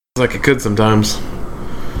like it could sometimes.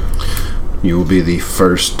 You will be the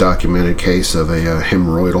first documented case of a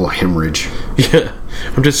hemorrhoidal hemorrhage. Yeah.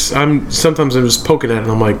 Sometimes I'm just poking at it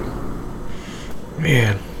and I'm like,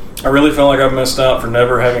 man. I really feel like I've missed out for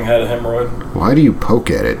never having had a hemorrhoid. Why do you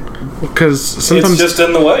poke at it? Because sometimes it's just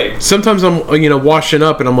in the way. Sometimes I'm, washing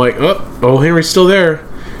up and I'm like, oh, Henry's still there.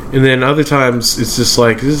 And then other times it's just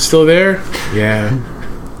like, is it still there? Yeah.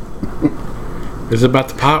 Is it about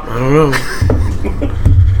to pop? I don't know.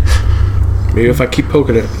 Maybe if I keep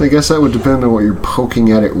poking it. I guess that would depend on what you're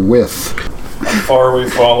poking at it with. How far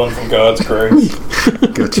we've fallen from God's grace.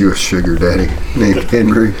 Got you a sugar daddy named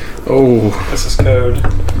Henry. Oh. This is code.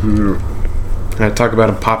 I talk about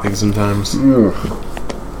him popping sometimes. Ugh.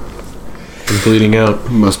 And bleeding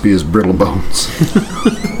out. Must be his brittle bones.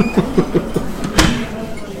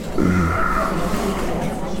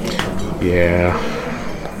 Yeah.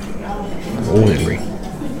 Oh, Henry.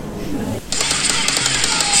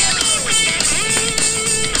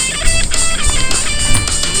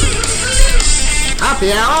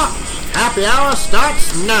 Happy hour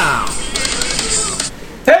starts now.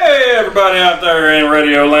 Hey, everybody out there in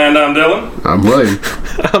Radio Land, I'm Dylan. I'm William.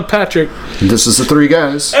 I'm Patrick. And this is the Three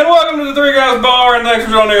Guys. And welcome to the Three Guys Bar, and thanks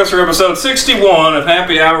for joining us for episode 61 of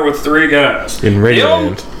Happy Hour with Three Guys. In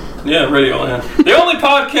Radioland. Yeah, Radioland. The only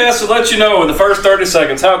podcast to let you know in the first 30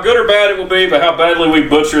 seconds how good or bad it will be, but how badly we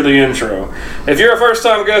butcher the intro. If you're a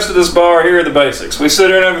first-time guest to this bar, here are the basics. We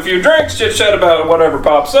sit here and have a few drinks, chit-chat about whatever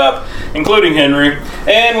pops up, including Henry,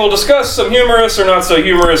 and we'll discuss some humorous or not so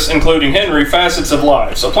humorous, including Henry, facets of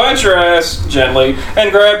life. So plant your ass gently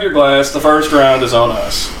and grab your glass. The first round is on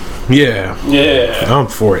us. Yeah. Yeah. I'm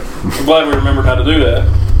for it. I'm glad we remembered how to do that.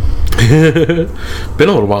 Been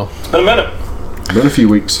a little while. It's been a minute. Been a few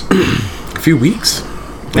weeks. A few weeks?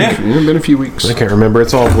 Yeah. Been a few weeks. I can't remember.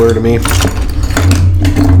 It's all a blur to me.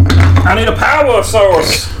 I need a power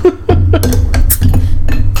source.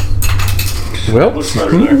 Well. Looks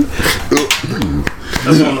better there.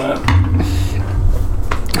 This one,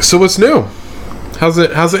 So what's new? How's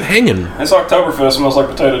it hanging? This Oktoberfest smells like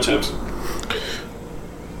potato chips.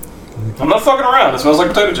 I'm not fucking around. It smells like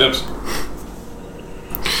potato chips.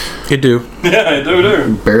 You do. Yeah, I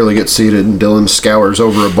do. Barely get seated, and Dylan scours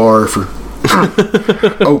over a bar for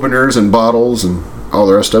openers and bottles and all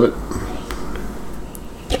the rest of it.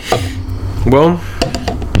 Well.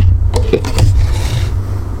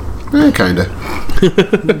 Kinda.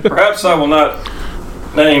 Perhaps I will not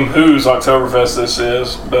name whose Oktoberfest this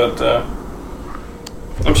is, but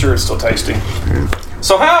I'm sure it's still tasty.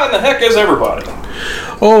 So how in the heck is everybody?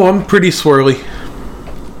 Oh, I'm pretty swirly.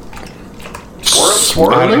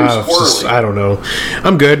 Swirly? I don't know.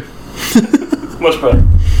 I'm good. Much better.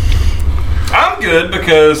 I'm good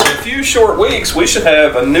because in a few short weeks we should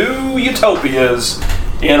have a new Utopias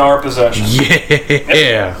in our possession.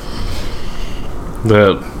 Yeah.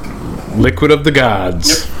 The liquid of the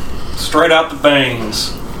gods. Yep. Straight out the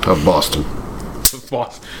veins. Of Boston.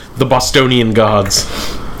 The Bostonian gods.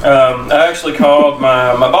 I actually called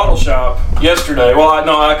my bottle shop yesterday. Well,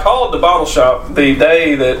 I called the bottle shop the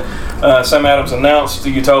day that Sam Adams announced the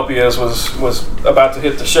Utopias was about to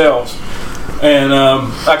hit the shelves. And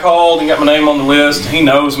I called and got my name on the list. He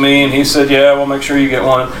knows me, and he said, yeah, we'll make sure you get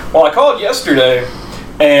one. Well, I called yesterday,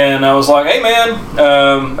 and I was like, hey, man,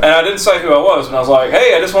 and I didn't say who I was, and I was like,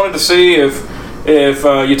 hey, I just wanted to see if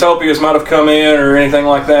Utopias might have come in or anything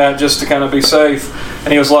like that, just to kind of be safe.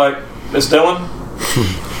 And he was like, it's Dylan?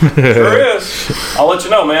 Sure is. I'll let you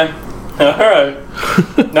know, man. All right.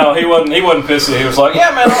 No, he wasn't pissy. He was like, yeah,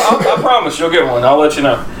 man, I promise you'll get one. I'll let you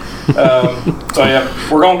know. So yeah,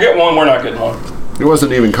 we're gonna get one. We're not getting one. It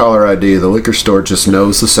wasn't even caller ID. The liquor store just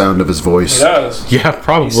knows the sound of his voice. He does. Yeah,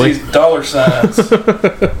 probably. He sees dollar signs. Get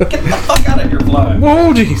the fuck out of here, fly.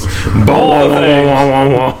 Whoa, jeez.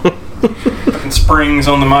 Fucking springs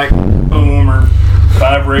on the mic, boom, or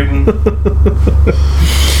vibrating.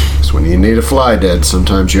 When you need a fly dead,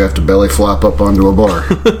 sometimes you have to belly flop up onto a bar.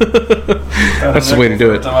 That's the way to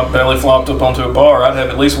do it. Every time I belly flopped up onto a bar, I'd have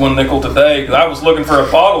at least one nickel today because I was looking for a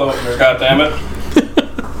bottle opener. goddammit.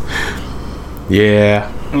 Yeah.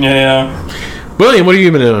 Yeah. William, what have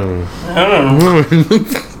you been doing? I don't know.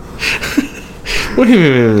 What have you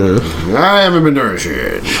been doing? I haven't been doing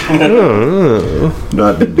shit.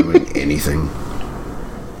 Not been doing anything.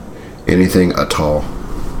 Anything at all.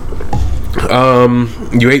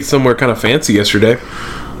 You ate somewhere kind of fancy yesterday.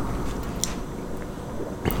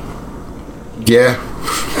 Yeah.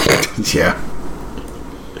 Yeah.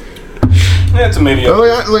 Yeah, it's a mediocre. Oh,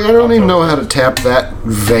 I don't even know how to tap that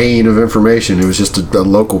vein of information. It was just a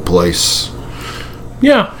local place.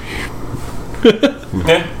 Yeah.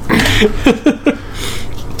 Yeah.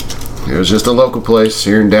 It was just a local place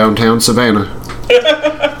here in downtown Savannah.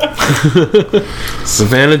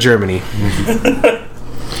 Savannah, Germany.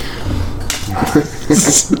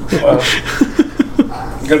 Well,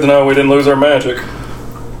 good to know we didn't lose our magic.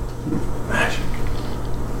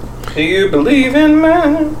 Do you believe in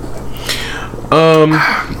magic?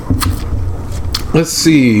 Let's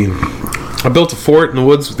see. I built a fort in the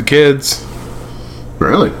woods with the kids.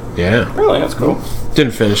 Really? Yeah. Really, that's cool.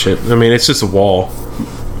 Didn't finish it. I mean, it's just a wall.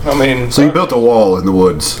 I mean, So you built a wall in the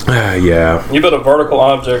woods. Yeah. you built a vertical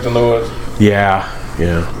object in the woods. Yeah.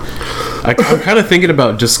 I'm kind of thinking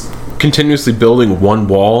about just continuously building one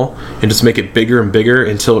wall and just make it bigger and bigger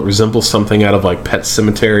until it resembles something out of like Pet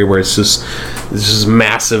Cemetery, where it's just this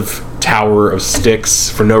massive tower of sticks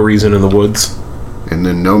for no reason in the woods. And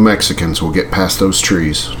then no Mexicans will get past those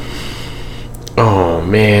trees. Oh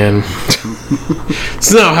man.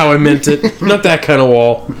 It's not how I meant it. Not that kind of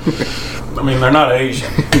wall. I mean, they're not Asian.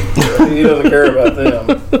 He doesn't care about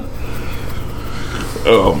them.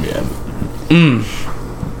 Oh man.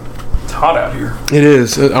 It's hot out here. It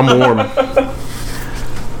is. I'm warm.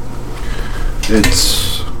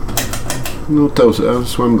 It's...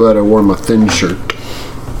 That's why I'm glad I wore my thin shirt.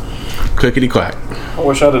 Clickety clack. I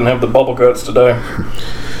wish I didn't have the bubble guts today.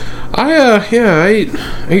 I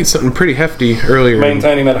ate something pretty hefty earlier.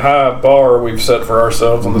 Maintaining that high bar we've set for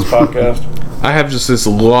ourselves on this podcast. I have just this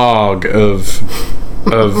log of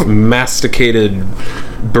masticated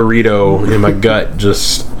burrito in my gut,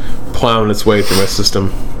 just plowing its way through my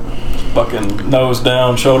system. Fucking nose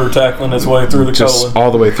down, shoulder tackling its way through the Just colon.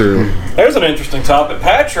 all the way through. There's an interesting topic.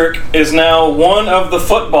 Patrick is now one of the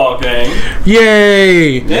football gang.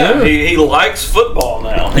 Yay! Yeah, he likes football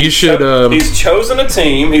now. You should, He's chosen a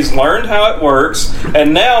team. He's learned how it works,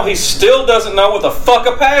 and now he still doesn't know what the fuck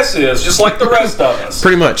a pass is, just like the rest of us.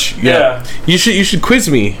 Pretty much. Yeah. You should quiz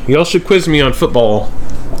me. Y'all should quiz me on football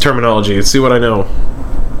terminology and see what I know.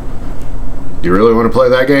 You really want to play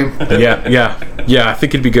that game? Yeah. I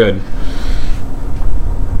think it'd be good.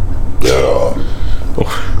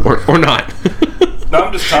 Or not. No,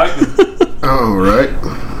 I'm just typing. All right.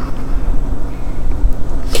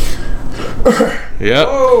 Yep.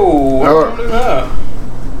 Oh, don't do that.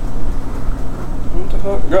 What the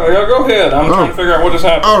fuck? Go ahead. I'm trying to figure out what just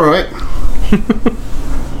happened. All right.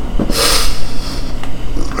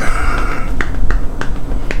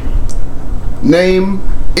 Name,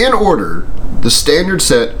 in order, the standard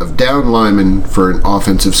set of down linemen for an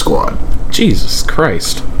offensive squad. Jesus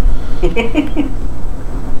Christ.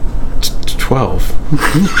 12.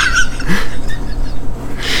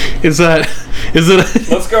 Is it?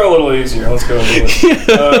 Let's go a little easier.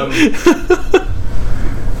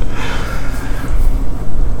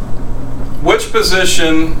 Which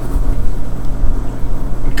position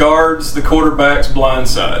guards the quarterback's blind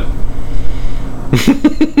side?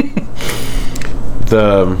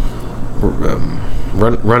 The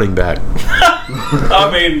running back. I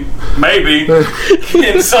mean, maybe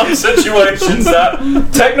in some situations that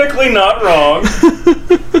technically not wrong.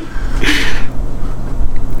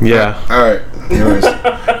 Yeah. All right. Anyways,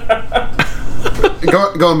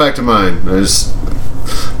 going back to mine, there's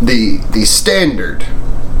the standard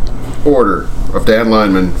order of down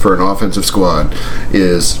linemen for an offensive squad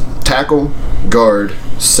is tackle, guard,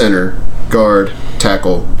 center, guard,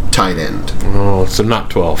 tackle, tight end. Oh, so not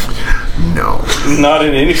 12. No. Not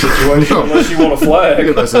in any situation unless you want a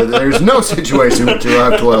flag. I said, there's no situation which you'll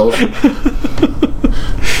have 12.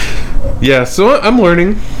 Yeah, so I'm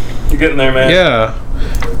learning. You're getting there, man. Yeah.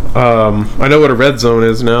 I know what a red zone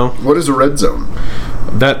is now. What is a red zone?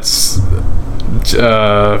 That's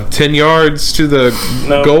 10 yards to the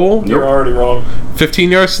goal. You're already wrong.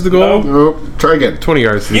 15 yards to the goal. Nope. Try again. 20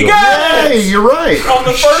 yards to the You goal. got it! Hey, you're right. On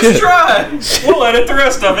the first try. We'll edit the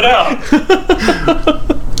rest of it out.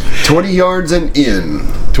 20 yards and in.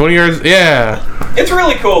 20 yards. Yeah. It's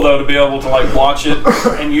really cool though to be able to like watch it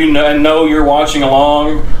and know you're watching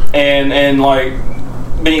along and like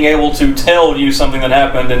being able to tell you something that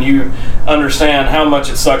happened and you understand how much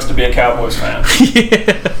it sucks to be a Cowboys fan.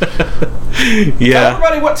 Tell Yeah.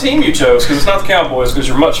 everybody what team you chose because it's not the Cowboys because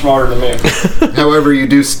you're much smarter than me. However, you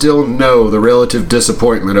do still know the relative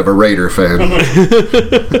disappointment of a Raider fan.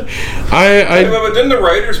 I But didn't the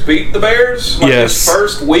Raiders beat the Bears? Like Yes. This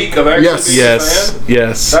first week of actually being a fan?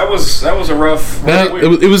 yes. That was a rough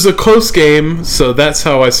week. It was a close game, so that's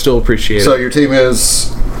how I still appreciate So it. your team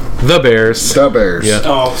is The Bears. the Bears. Yeah.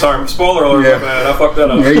 Oh, sorry. Spoiler alert, Yeah. my bad. I fucked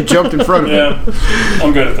that up. Yeah, you jumped in front of me. Yeah,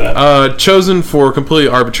 I'm good at that. Chosen for completely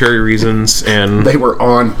arbitrary reasons, and They were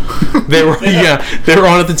on. they were they were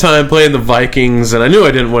on at the time playing the Vikings, and I knew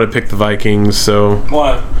I didn't want to pick the Vikings, so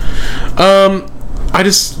Why? I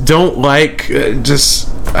just don't like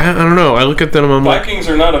I don't know. I look at them and I'm like, Vikings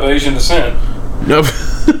are not of Asian descent. nope.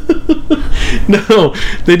 No,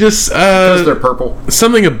 they just Because they're purple.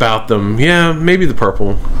 something about them. Yeah, maybe the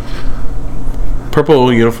purple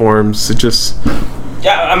uniforms. It just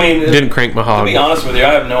Yeah, I mean, didn't crank my to hog. be honest with you,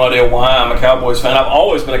 I have no idea why I'm a Cowboys fan. I've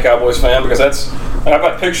always been a Cowboys fan because I've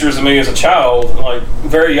got pictures of me as a child, like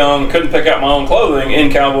very young, couldn't pick out my own clothing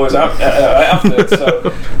in Cowboys outfits. So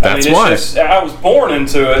That's it's why. just, I was born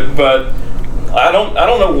into it, but I don't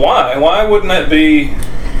know why. Why wouldn't that be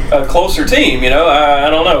a closer team? You know, I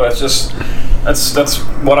don't know. It's just that's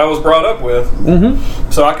what I was brought up with.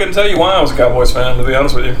 Mm-hmm. So I couldn't tell you why I was a Cowboys fan, to be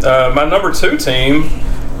honest with you. My number 2 team,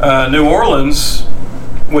 New Orleans,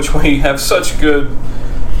 which we have such good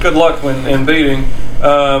luck in beating.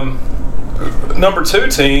 Number 2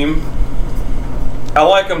 team, I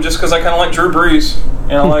like them just because I kind of like Drew Brees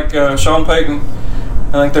and I like Sean Payton.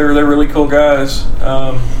 I think they're really cool guys.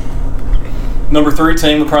 Number 3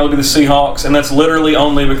 team would probably be the Seahawks, and that's literally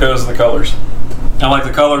only because of the colors. I like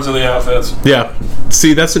the colors of the outfits. Yeah.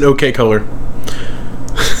 See, that's an okay color.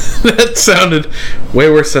 That sounded way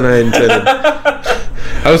worse than I intended.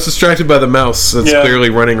 I was distracted by the mouse that's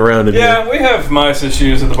clearly running around in here. Yeah, we have mice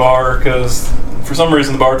issues at the bar because for some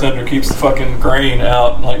reason the bartender keeps the fucking grain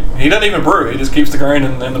out. Like, he doesn't even brew; he just keeps the grain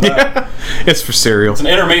in the back. Yeah. It's for cereal. It's an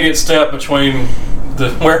intermediate step between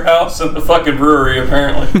the warehouse and the fucking brewery,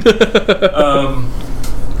 apparently.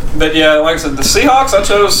 But yeah, like I said, the Seahawks I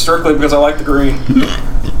chose strictly because I like the green.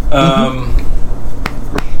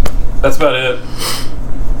 That's about it.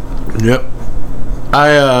 Yep.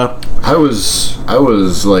 I was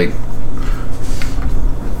like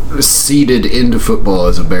seeded into football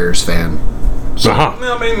as a Bears fan. Uh-huh.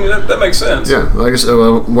 I mean, that makes sense. Yeah, like I said,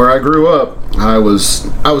 where I grew up, I was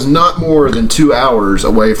not more than 2 hours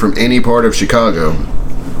away from any part of Chicago.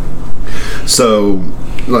 So,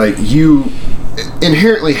 like, you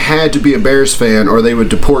inherently had to be a Bears fan, or they would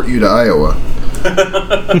deport you to Iowa.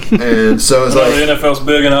 And so it's like the NFL's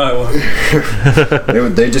big in Iowa.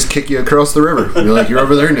 they just kick you across the river. You're like, you're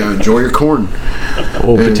over there now. Enjoy your corn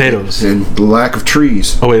Oh, potatoes. and the lack of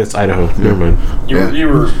trees. Oh, wait, that's Idaho. Never mind. You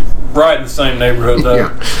were right in the same neighborhood, though. Yeah,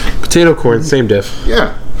 Potato, corn, same diff.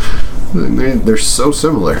 yeah. They're so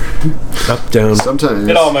similar. Up, down. Sometimes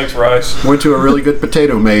It all makes rice. went to a really good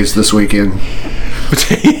potato maze this weekend.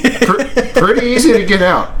 Pretty easy to get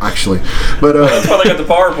out, actually. But That's why they got the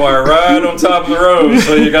barbed wire right on top of the road,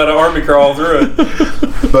 so you got to army crawl through it.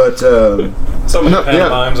 but So many No, yeah.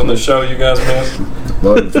 pantomimes on the show you guys miss. a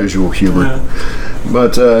lot of visual humor.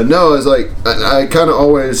 But no, it's like I kind of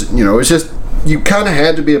always, it's just you kind of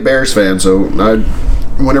had to be a Bears fan. So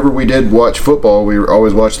whenever we did watch football, we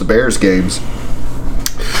always watched the Bears games.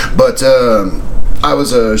 But I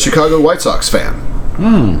was a Chicago White Sox fan.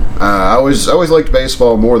 I always liked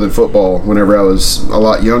baseball more than football whenever I was a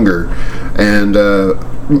lot younger, and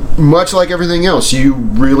much like everything else, you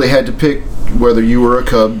really had to pick whether you were a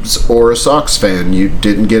Cubs or a Sox fan. You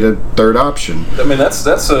didn't get a third option. I mean, that's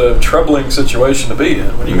a troubling situation to be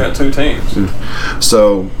in when you got 2 teams.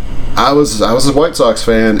 So I was a White Sox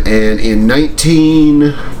fan, and in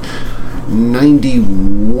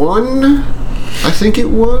 1991, I think it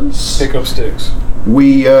was, Pick up sticks.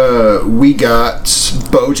 we got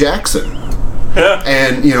Bo Jackson.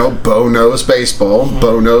 And, Bo knows baseball,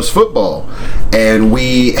 Bo knows football. And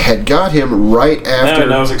we had got him right Now after. he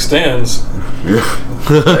knows extends.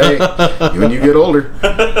 Hey, when you get older.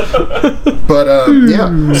 But,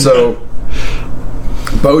 yeah, so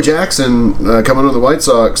Bo Jackson coming on the White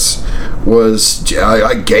Sox was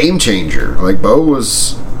a game changer. Like, Bo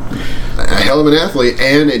was a hell of an athlete,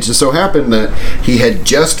 and it just so happened that he had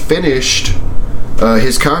just finished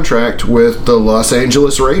his contract with the Los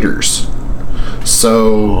Angeles Raiders.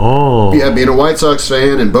 So, yeah, being a White Sox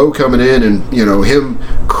fan and Bo coming in and, him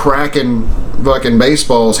cracking fucking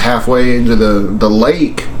baseballs halfway into the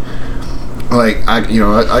lake, like,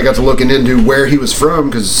 I got to looking into where he was from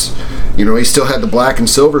because, he still had the black and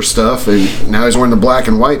silver stuff, and now he's wearing the black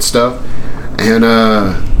and white stuff. And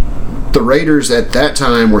the Raiders at that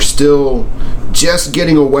time were still just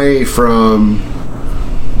getting away from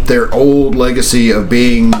their old legacy of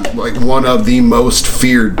being like one of the most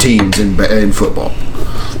feared teams in football.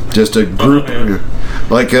 Just a group,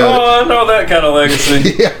 like I know that kind of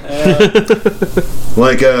legacy. yeah.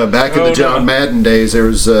 Like back in the John Madden days, there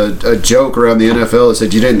was a joke around the NFL that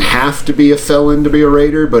said you didn't have to be a felon to be a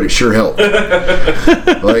Raider, but it sure helped.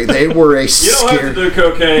 Like they were a You don't have to do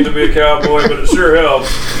cocaine to be a Cowboy, but it sure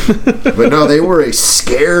helps. But no, they were a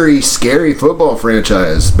scary football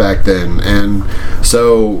franchise back then. And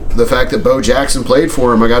so the fact that Bo Jackson played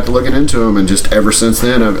for him, I got to looking into him, and just ever since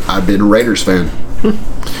then, I've been a Raiders fan.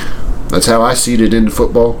 That's how I seeded into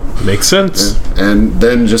football. Makes sense. And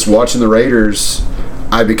then just watching the Raiders,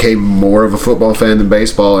 I became more of a football fan than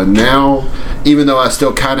baseball. And now, even though I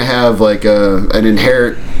still kind of have like an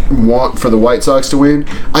inherent want for the White Sox to win,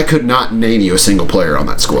 I could not name you a single player on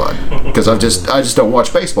that squad because I just don't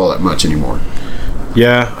watch baseball that much anymore.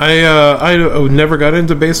 Yeah, I never got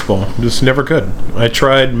into baseball. Just never could. I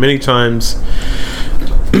tried many times.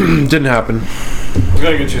 Didn't happen. I'm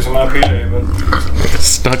gonna get you some IPA, but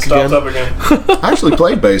Stuck stopped again. up again. I actually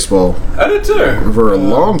played baseball I did too. for a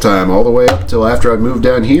long time, all the way up till after I moved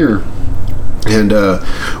down here. And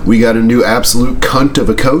we got a new absolute cunt of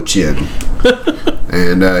a coach in.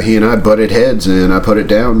 And he and I butted heads, and I put it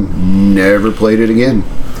down. Never played it again.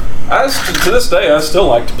 To this day, I still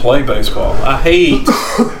like to play baseball. I hate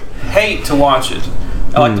to watch it.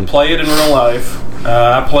 I like to play it in real life.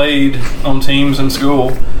 I played on teams in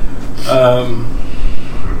school.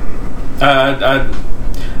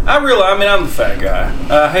 I realize, I mean, I'm the fat guy.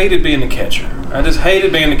 I hated being the catcher. I just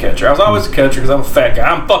hated being the catcher. I was always the catcher because I'm a fat guy.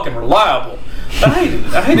 I'm fucking reliable. I hated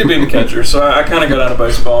it. I hated being the catcher, so I kind of got out of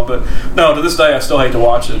baseball. But no, to this day, I still hate to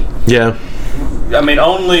watch it. Yeah. I mean,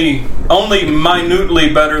 only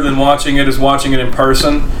minutely better than watching it is watching it in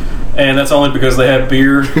person, and that's only because they have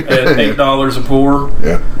beer at $8 a pour.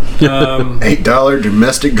 Yeah. $8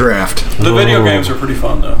 domestic draft. The video games are pretty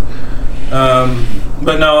fun, though.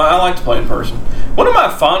 But no, I like to play in person. One of my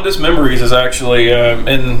fondest memories is actually,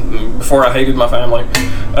 before I hated my family,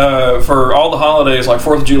 for all the holidays, like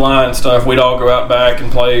 4th of July and stuff, we'd all go out back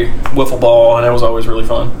and play wiffle ball, and it was always really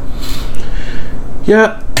fun.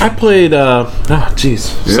 Yeah, I played.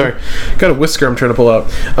 Sorry, got a whisker I'm trying to pull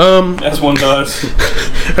out. As one does.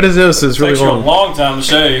 I just noticed it's really Takes you a long. long time to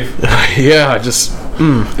shave. Yeah, just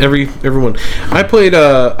everyone. I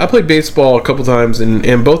played baseball a couple times,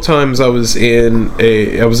 and both times I was in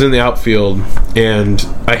the outfield, and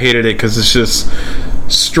I hated it because it's just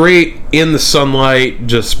straight in the sunlight,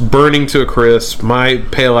 just burning to a crisp. My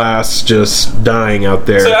pale ass just dying out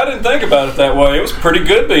there. See, I didn't think about it that way. It was pretty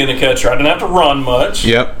good being a catcher. I didn't have to run much.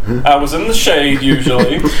 Yep. I was in the shade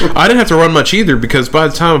usually. I didn't have to run much either because by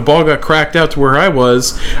the time a ball got cracked out to where I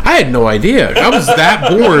was, I had no idea. I was that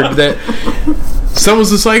bored that someone's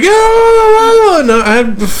just like, oh,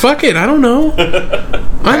 no, fuck it, I don't know.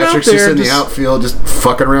 I'm Patrick's out just there in the outfield, just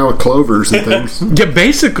fucking around with clovers and things. Yeah,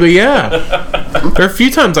 basically, yeah. There are a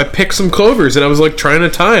few times I picked some clovers and I was like trying to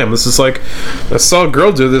tie them. This is like, I saw a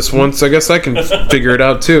girl do this once. I guess I can figure it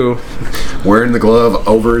out too. Wearing the glove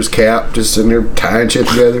over his cap, just sitting there tying shit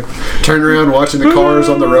together. Turning around, watching the cars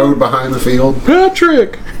on the road behind the field.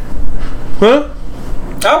 Patrick, huh?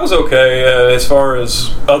 I was okay as far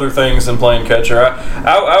as other things than playing catcher.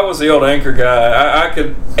 I was the old anchor guy. I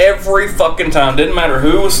could, every fucking time, didn't matter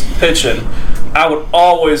who was pitching, I would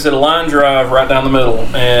always hit a line drive right down the middle,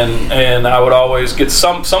 and I would always get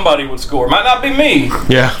somebody would score. Might not be me,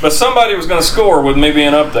 Yeah. but somebody was going to score with me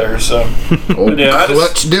being up there. So, Old yeah,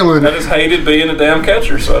 Clutch Dylan. I just hated being a damn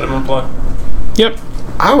catcher, so I didn't want to play. Yep.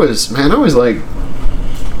 I was like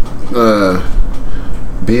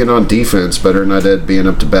being on defense better than I did being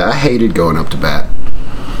up to bat. I hated going up to bat.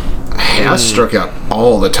 I struck out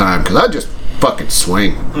all the time because I just fucking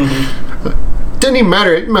swing. Didn't even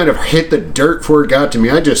matter. It might have hit the dirt before it got to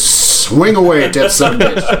me. I just swing away at that son of a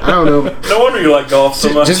bitch. I don't know. No wonder you like golf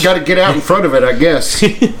so much. Just got to get out in front of it, I guess.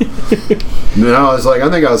 No, I was like, I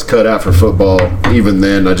think I was cut out for football. Even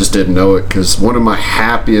then, I just didn't know it because one of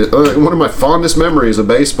my fondest memories of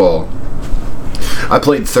baseball, I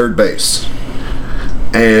played third base,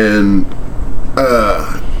 and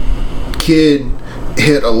kid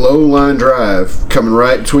hit a low line drive coming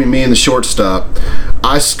right between me and the shortstop.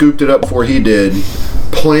 I scooped it up before he did,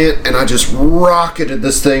 and I just rocketed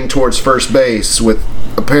this thing towards first base with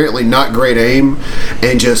apparently not great aim,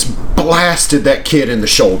 and just blasted that kid in the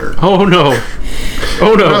shoulder. Oh no.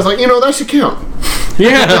 Oh no. And I was like, that should count.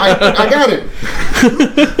 Yeah. I got it.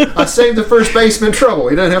 I saved the first baseman trouble.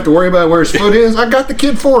 He doesn't have to worry about where his foot is. I got the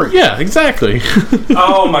kid for him. Yeah, exactly.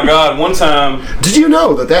 Oh my God! One time, Did you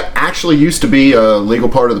know that actually used to be a legal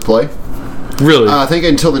part of the play? Really? I think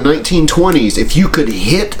until the 1920s, if you could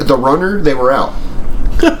hit the runner, they were out.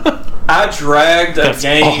 I dragged a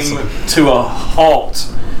game to a halt,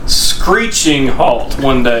 screeching halt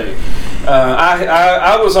one day.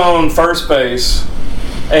 I was on first base,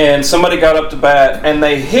 and somebody got up to bat, and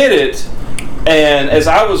they hit it, and as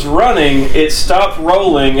I was running, it stopped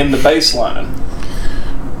rolling in the baseline.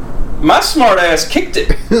 My smart ass kicked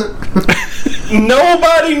it.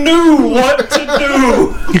 Nobody knew what to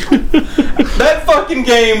do. That fucking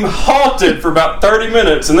game halted for about 30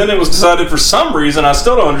 minutes, and then it was decided for some reason, I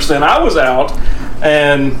still don't understand, I was out.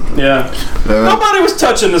 And yeah, nobody was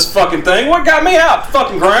touching this fucking thing. What got me out? The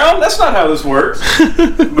fucking ground? That's not how this works.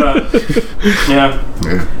 But yeah,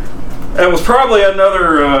 that was probably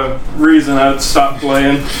another reason I'd stopped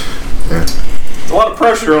playing. Yeah. It's a lot of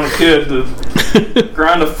pressure on a kid to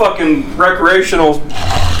grind a fucking recreational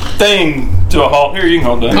thing to a halt. Here, you can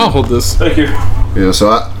hold that. I'll hold this. Thank you. Yeah, so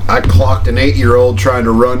I clocked an 8-year-old trying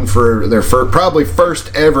to run for their probably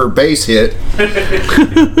first ever base hit,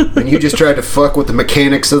 and you just tried to fuck with the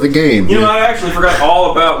mechanics of the game. You know, I actually forgot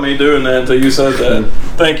all about me doing that until you said that.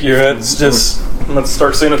 Thank you. It's just, I'm going to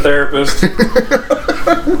start seeing a therapist.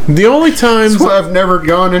 The only times That's why I've never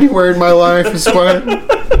gone anywhere in my life is why.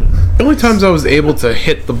 The only times I was able to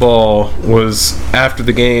hit the ball was after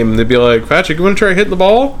the game. They'd be like, Patrick, you want to try hitting the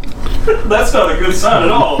ball? That's not a good sign at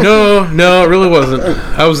all. No, it really wasn't.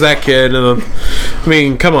 I was that kid. And I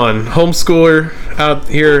mean, come on. Homeschooler out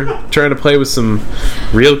here trying to play with some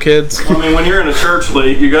real kids. I mean, when you're in a church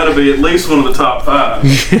league, you got to be at least one of the top 5.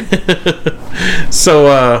 So,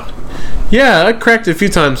 yeah, I cracked it a few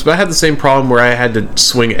times, but I had the same problem where I had to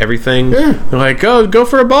swing everything. Yeah. They're like, oh, go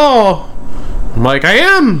for a ball. I'm like, I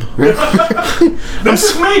am. This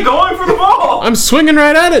is me going for the ball. I'm swinging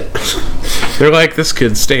right at it. They're like, this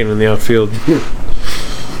kid's staying in the outfield.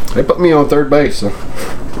 They put me on third base, so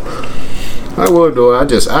I would. I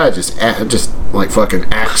just like fucking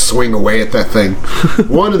axe swing away at that thing.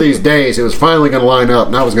 One of these days, it was finally going to line up,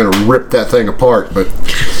 and I was going to rip that thing apart. But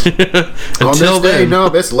on this day, no,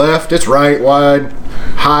 it's left, it's right, wide,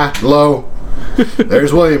 high, low.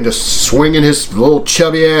 There's William just swinging his little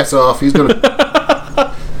chubby ass off. He's gonna.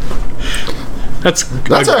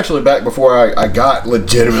 That's actually back before I got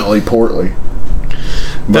legitimately portly.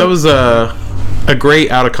 That was a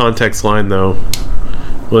great out of context line, though.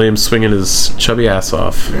 William swinging his chubby ass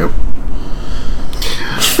off. Yep.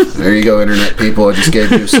 There you go, internet people. I just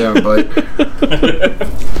gave you a soundbite.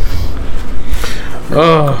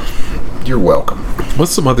 You're welcome.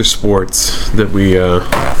 What's some other sports that we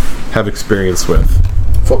have experience with?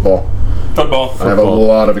 Football. I have a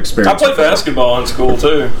lot of experience. I played basketball in school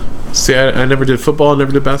too. See, I never did football. I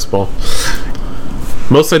never did basketball.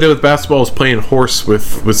 Most I did with basketball was playing horse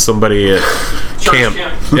with somebody at camp.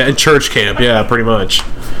 Yeah, in church camp. Yeah, pretty much.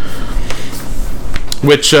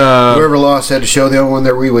 Which whoever lost had to show the other one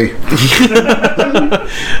their wee-wee.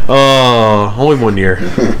 Oh, only 1 year.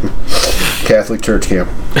 Catholic church camp.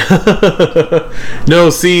 No,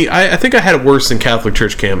 see, I think I had it worse than Catholic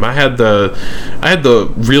church camp. I had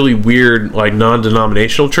the really weird, like,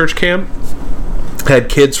 non-denominational church camp. Had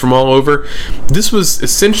kids from all over. This was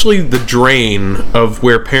essentially the drain of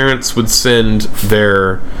where parents would send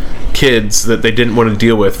their kids that they didn't want to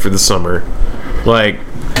deal with for the summer. Like,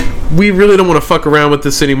 we really don't want to fuck around with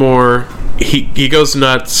this anymore. He goes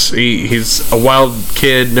nuts. He's a wild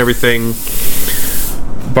kid and everything.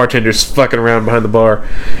 Bartender's fucking around behind the bar.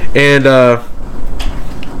 And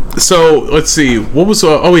so let's see, what was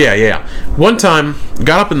one time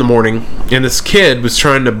got up in the morning and this kid was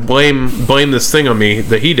trying to blame this thing on me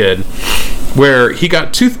that he did, where he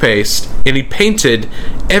got toothpaste and he painted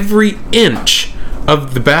every inch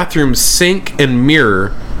of the bathroom sink and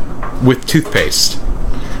mirror with toothpaste,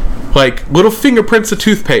 like little fingerprints of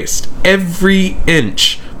toothpaste, every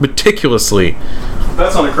inch, meticulously.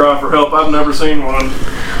 That's on a cry for help. I've never seen one.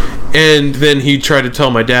 And then he tried to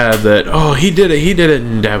tell my dad that, oh, he did it,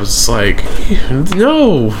 and Dad was like,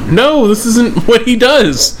 no, this isn't what he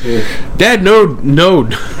does. Yeah. Dad knowed.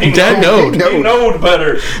 He knowed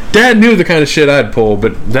better. Dad knew the kind of shit I'd pull,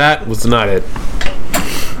 but that was not it.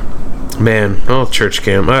 Man, church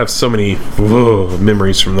camp. I have so many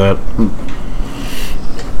memories from that.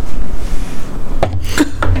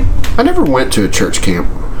 I never went to a church camp.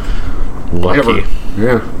 Lucky.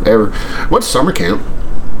 Ever. Went to summer camp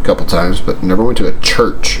a couple times, but never went to a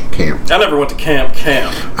church camp. I never went to camp.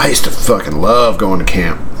 I used to fucking love going to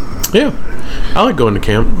camp. Yeah, I like going to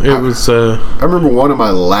camp. I remember one of my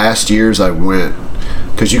last years I went,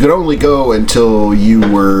 because you could only go until you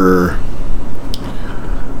were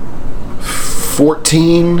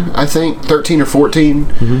 14, I think, 13 or 14,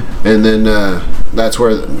 and then that's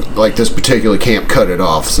where like this particular camp cut it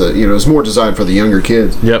off. So it was more designed for the younger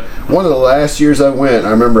kids. Yep. One of the last years I went, I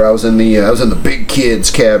remember I was in the big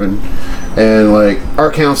kids cabin, and like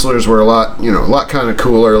our counselors were a lot kind of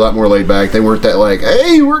cooler, a lot more laid back. They weren't that like,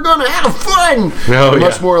 hey, we're gonna have fun.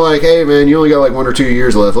 Much more like, hey man, you only got like 1 or 2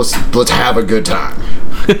 years left. Let's have a good time.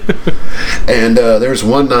 And there's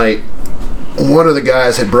one night, one of the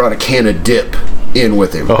guys had brought a can of dip in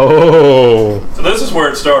with him. Oh. So this is where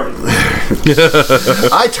it started.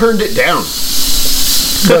 I turned it down.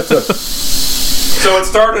 But So it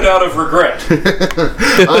started out of regret.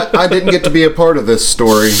 I didn't get to be a part of this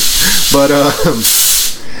story, but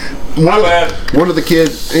My bad. one of the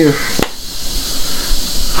kids.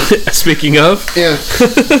 Speaking of, Yeah,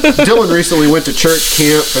 Dylan recently went to church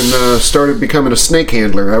camp and started becoming a snake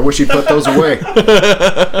handler. I wish he'd put those away.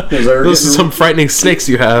 those are some frightening snakes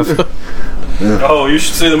you have. Oh, you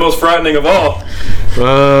should see the most frightening of all.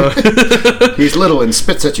 He's little and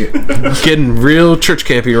spits at you. Getting real church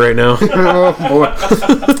campy right now. Oh boy!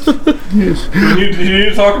 Do you need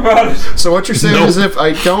to talk about it? So what you're saying is, if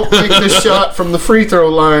I don't make this shot from the free throw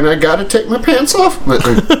line, I gotta take my pants off.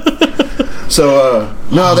 So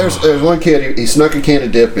no, there's one kid. He snuck a can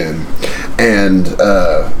of dip in, and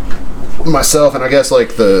myself and I guess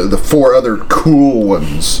like the four other cool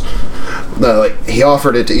ones. Like he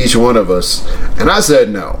offered it to each one of us, and I said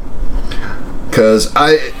no. Because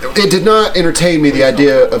it did not entertain me, the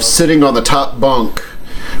idea of sitting on the top bunk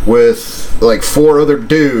with like four other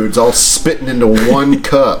dudes all spitting into one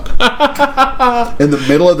cup in the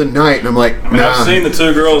middle of the night, and I'm like, nah. I've seen the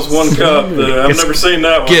two girls, one cup. I've never seen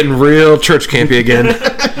that one. Getting real church campy again.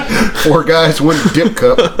 Four guys, one dip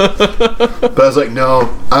cup. But I was like,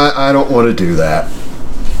 no, I don't want to do that.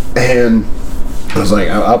 And I was like,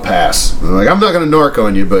 I'll pass. I'm like, I'm not going to narc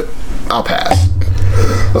on you, but I'll pass.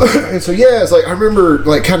 And so yeah, it's like I remember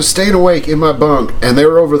like kind of staying awake in my bunk, and they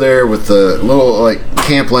were over there with the little like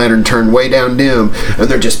camp lantern turned way down dim, and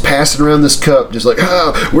they're just passing around this cup, just like,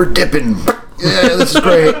 oh, we're dipping. Yeah, this is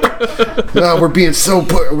great. Oh, we're being so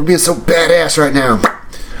badass right now.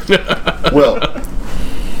 Well,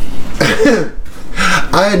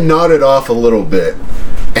 I had nodded off a little bit,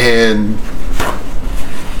 and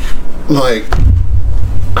like,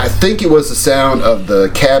 I think it was the sound of the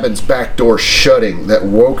cabin's back door shutting that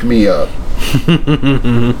woke me up.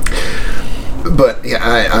 But yeah,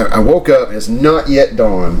 I woke up, it's not yet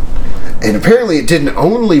dawn, and apparently it didn't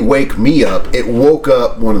only wake me up, it woke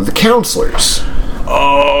up one of the counselors.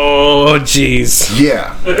 Oh, jeez.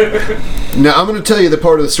 Yeah. Now, I'm going to tell you the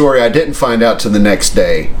part of the story I didn't find out till the next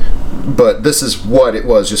day, but this is what it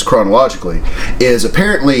was just chronologically, is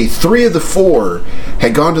apparently 3 of the 4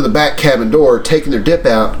 had gone to the back cabin door, taken their dip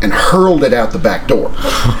out, and hurled it out the back door.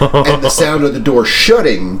 And the sound of the door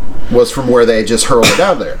shutting was from where they had just hurled it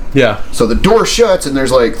out there. Yeah. So the door shuts, and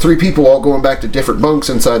there's like 3 people all going back to different bunks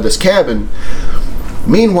inside this cabin.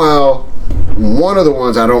 Meanwhile, one of the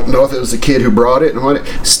ones, I don't know if it was the kid who brought it, and what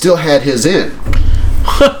still had his in.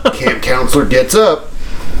 Camp counselor gets up,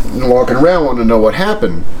 and walking around wanting to know what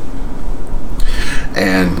happened.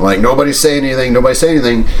 And like nobody's saying anything,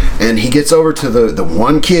 and he gets over to the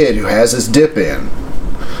one kid who has his dip in,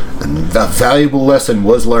 and a valuable lesson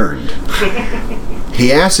was learned.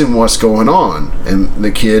 He asks him what's going on, and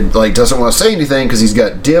the kid like doesn't want to say anything because he's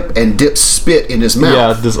got dip and dip spit in his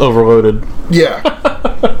mouth. Yeah, just overloaded. Yeah.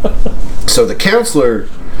 So the counselor,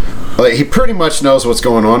 like, he pretty much knows what's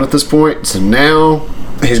going on at this point, so now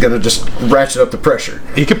he's going to just ratchet up the pressure.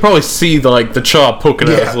 You could probably see the chaw poking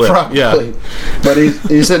out his lip. Probably. Yeah, But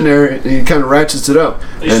he's sitting there and he kind of ratchets it up.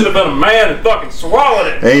 He should have been a man and fucking swallowed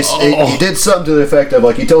it. And he did something to the effect of,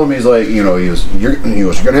 like, he told me, he's like, you know, you're going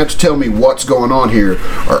to have to tell me what's going on here,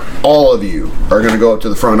 or all of you are going to go up to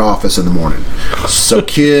the front office in the morning. So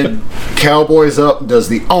kid cowboys up, does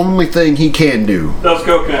the only thing he can do. Does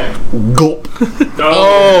cocaine. Gulp.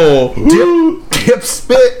 Oh. Dip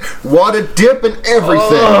spit, water dip, and everything.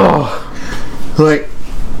 Oh. Like,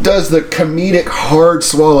 does the comedic hard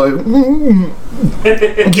swallow,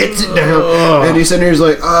 gets it down, and he's sitting there, he's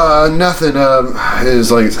like, nothing,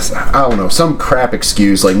 is like, I don't know, some crap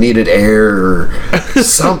excuse, like needed air or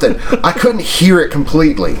something. I couldn't hear it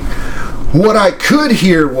completely. What I could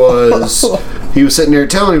hear was he was sitting there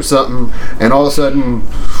telling him something, and all of a sudden,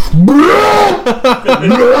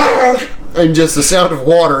 and just the sound of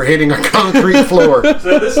water hitting a concrete floor.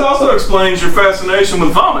 So this also explains your fascination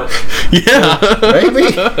with vomit. Yeah.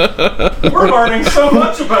 Maybe. We're learning so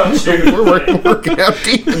much about you. We're working out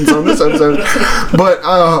demons on this episode. But,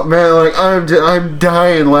 oh, man, like, I'm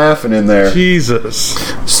dying laughing in there. Jesus.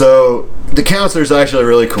 So, the counselor's actually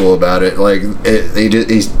really cool about it. Like,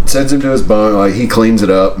 he sends him to his bunk, like, he cleans it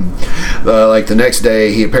up. Like, the next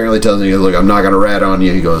day, he apparently tells me, look, I'm not going to rat on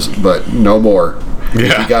you. He goes, but no more. Yeah.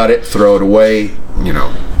 If you got it, throw it away. You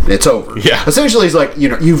know, it's over. Yeah. Essentially, he's like, you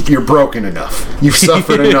know, you're broken enough. You've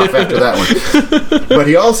suffered enough after that one. But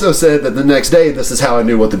he also said that the next day, this is how I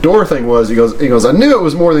knew what the door thing was. He goes, I knew it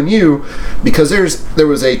was more than you because there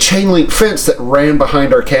was a chain link fence that ran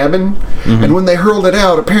behind our cabin, and when they hurled it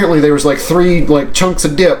out, apparently there was like 3 like chunks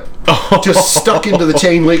of dip just stuck into the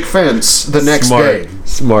chain link fence the next day.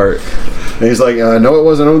 Smart. And he's like, no, it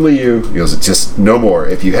wasn't only you. He goes, it's just no more.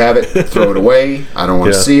 If you have it, throw it away. I don't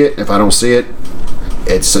want to see it. If I don't see it,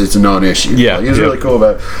 it's a non-issue. Yeah, like, he was really cool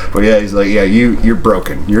about it. But yeah, he's like, yeah, you're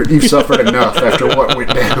broken. You've suffered enough after what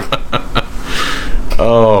went down.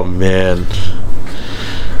 Oh man.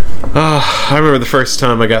 I remember the first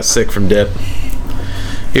time I got sick from dip.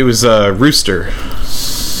 It was Rooster,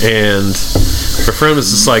 and my friend was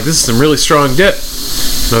just like, "This is some really strong dip."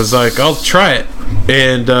 And I was like, "I'll try it,"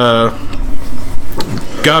 and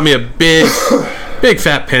got me a big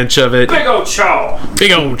fat pinch of it. Big old chow.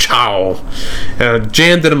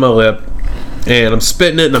 Jammed it in my lip, and I'm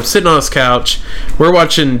spitting it, and I'm sitting on this couch. We're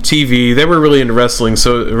watching TV. They were really into wrestling,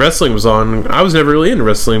 so wrestling was on. I was never really into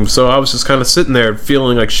wrestling, so I was just kind of sitting there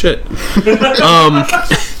feeling like shit.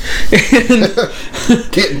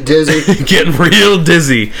 Getting dizzy. Getting real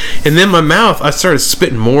dizzy. And then my mouth, I started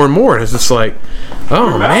spitting more and more, and it's just like, oh,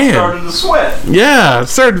 Your mouth man. started to sweat. Yeah, it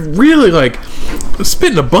started really, like,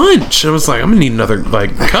 spitting a bunch. I was like, I'm going to need another,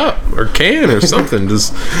 like, cup or can or something.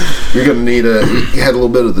 Just You're going to need you had a little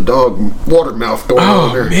bit of the dog water mouth going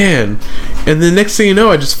on there. Oh, man. And the next thing you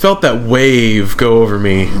know, I just felt that wave go over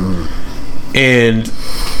me. And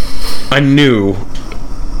I knew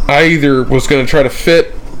I either was going to try to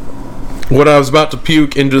fit what I was about to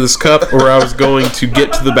puke into this cup, or I was going to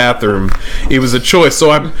get to the bathroom. It was a choice. So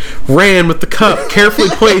I ran with the cup carefully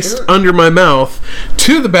placed under my mouth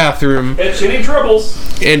to the bathroom. It's any troubles.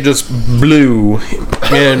 And just blew.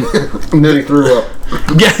 And then he threw up.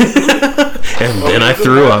 Yeah. And then I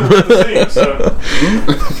threw up.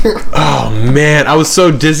 Oh, man. I was so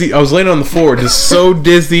dizzy. I was laying on the floor, just so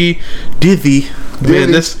dizzy.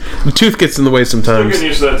 Man, the tooth gets in the way sometimes. Still getting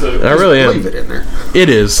used to that too. I really am. Leave it in there. It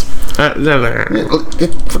is.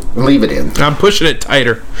 Leave it in. I'm pushing it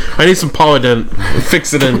tighter. I need some Polydent.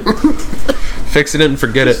 Fix it in. Fix it in and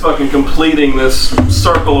forget it. Just fucking completing this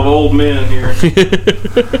circle of old men here.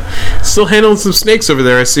 Still handling some snakes over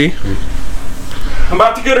there, I see. I'm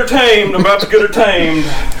about to get her tamed.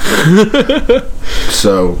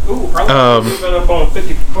 So, Ooh, I like that up on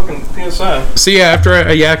 50 fucking PSI. So yeah, after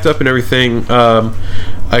I yacked up and everything,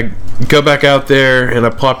 I go back out there and I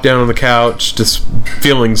plop down on the couch, just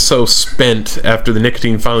feeling so spent after the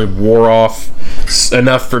nicotine finally wore off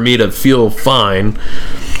enough for me to feel fine.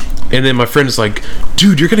 And then my friend is like,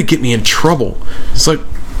 "Dude, you're gonna get me in trouble." It's like,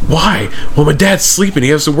 "Why?" "Well, my dad's sleeping. He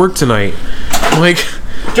has to work tonight." I'm like,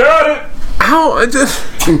 Got it. "How?" I just.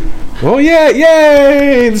 Well, yeah,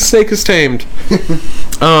 yay! The snake is tamed.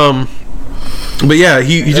 But yeah,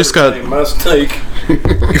 he just got. My snake.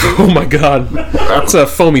 Oh my god, that's a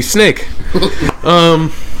foamy snake.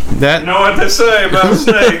 That. You know what they say about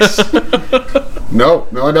snakes? no,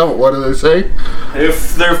 I don't. What do they say?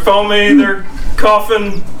 If they're foamy, they're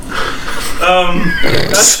coughing.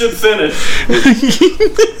 That should finish.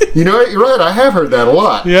 You know what? You're right. I have heard that a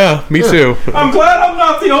lot. Yeah, me too. I'm glad I'm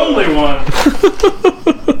not the only one.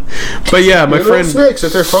 But yeah, my friend, snakes.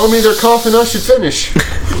 If they're foamy, they're coughing. I should finish.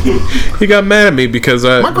 he got mad at me because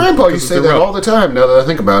My grandpa used to say that all the time. Now that I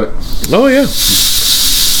think about it. Oh yeah,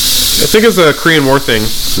 I think it's a Korean War thing.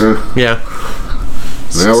 Yeah.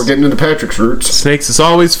 Now we're getting into Patrick's roots. Snakes is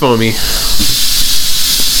always foamy.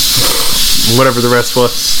 Whatever the rest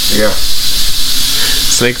was. Yeah.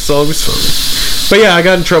 Snakes is always foamy. But yeah, I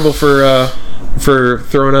got in trouble for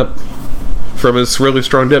throwing up from this really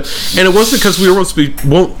strong dip, and it wasn't because we were supposed to be.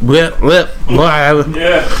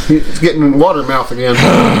 Yeah. He's getting water mouth again.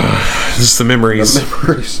 Just the memories.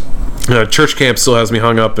 Church camp still has me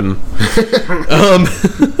hung up, and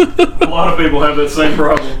A lot of people have that same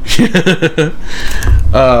problem.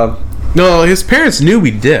 no, his parents knew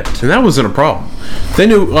we dipped, and that wasn't a problem. They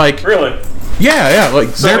knew, like, Really? yeah, like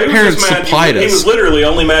So their he was parents just mad. supplied He us. was literally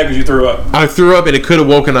only mad because you threw up. I threw up, and it could have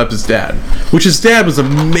woken up his dad, which his dad was a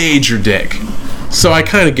major dick. So I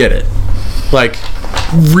kind of get it, like,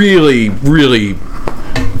 really, really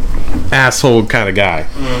asshole kind of guy.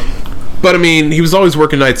 But I mean, he was always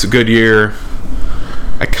working nights at Goodyear.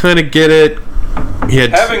 I kind of get it. He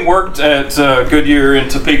had Having worked at Goodyear in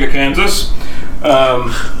Topeka, Kansas,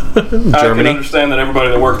 I can Germany. understand that everybody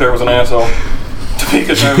that worked there was an asshole.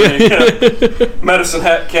 Topeka, Germany. Yeah. Medicine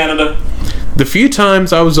Hat, Canada. The few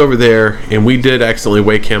times I was over there and we did accidentally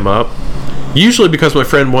wake him up, usually because my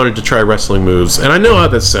friend wanted to try wrestling moves, and I know how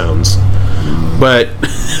that sounds, but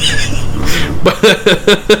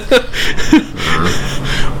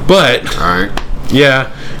All right.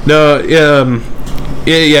 yeah, no,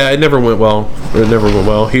 it never went well. It never went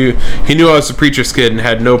well. He knew I was a preacher's kid and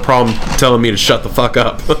had no problem telling me to shut the fuck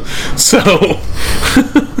up. So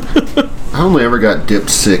I only ever got dip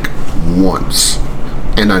sick once.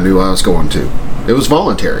 and I knew I was going to. It was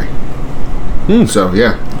voluntary. So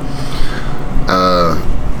yeah,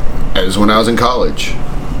 it was when I was in college,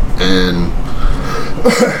 and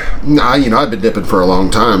I'd been dipping for a long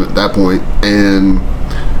time at that point, and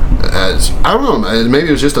I don't know, maybe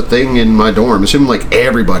it was just a thing in my dorm. It seemed like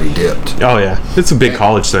everybody dipped. Oh yeah, it's a big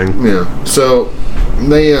college thing. Yeah. So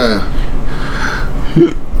they, I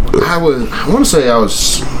want to say I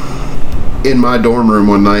was in my dorm room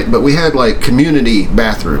one night, but we had like community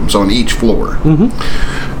bathrooms on each floor,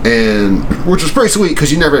 and which was pretty sweet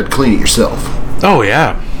because you never had to clean it yourself. Oh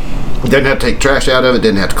yeah, You didn't have to take trash out of it.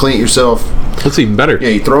 Didn't have to clean it yourself. That's even better. Yeah,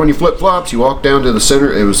 you throw on your flip-flops, you walk down to the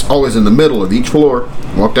center. It was always in the middle of each floor.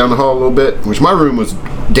 Walk down the hall a little bit, which my room was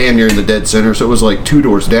damn near in the dead center, so it was like 2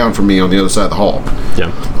 doors down from me on the other side of the hall.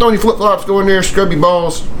 Yeah. Throw on your flip-flops, go in there, scrub your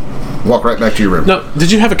balls, walk right back to your room. Now,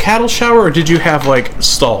 did you have a cattle shower or did you have like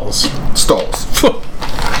stalls? Stalls.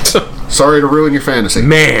 Sorry to ruin your fantasy.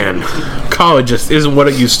 Man, college just isn't what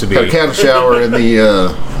it used to be. Had a cattle shower in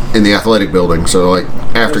the athletic building, so like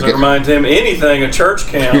after Doesn't remind him anything of church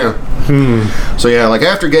camp. Yeah. So yeah, like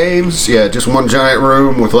after games, yeah, just one giant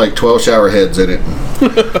room with like 12 shower heads in it.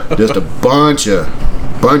 Just a bunch of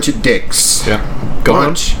dicks. Yeah. Go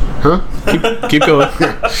Bunch. on. Huh? Keep going.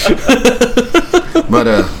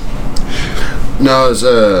 But no, it was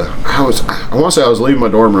I want to say I was leaving my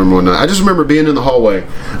dorm room one night. I just remember being in the hallway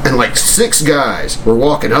and like 6 guys were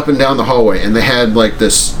walking up and down the hallway, and they had like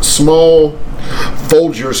this small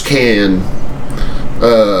Folgers can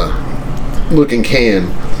looking can,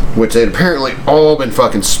 which they'd apparently all been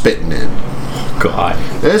fucking spitting in. God.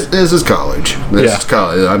 This is college. This is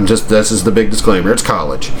college. This is the big disclaimer. It's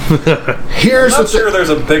college. Here's I'm not sure there's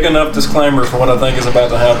a big enough disclaimer for what I think is about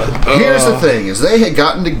to happen. Here's the thing: is they had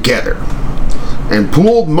gotten together and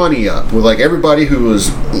pooled money up with like everybody who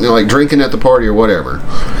was like drinking at the party or whatever,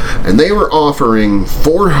 and they were offering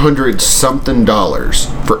 $400 something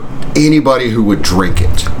for anybody who would drink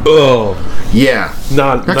it. Oh. Yeah.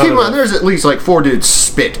 Not Keep in mind, there's at least like 4 dudes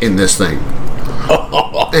spit in this thing.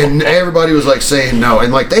 And everybody was like saying no,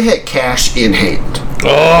 and like they had cash in hand.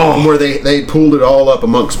 Oh. Where they pulled it all up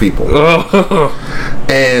amongst people. Oh.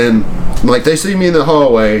 And like they see me in the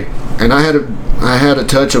hallway, and I had a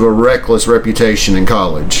touch of a reckless reputation in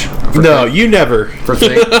college. You never. For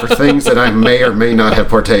things that I may or may not have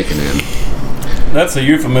partaken in. That's a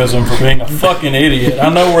euphemism for being a fucking idiot. I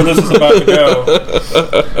know where this is about to go.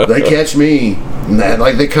 They catch me, and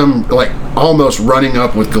they come like almost running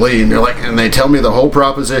up with glee, and they tell me the whole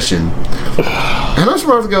proposition. And I'm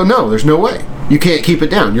supposed to go, no, there's no way. You can't keep it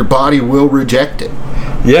down. Your body will reject it.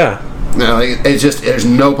 Yeah. No, it's just there's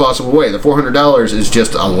no possible way. The $400 is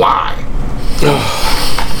just a lie.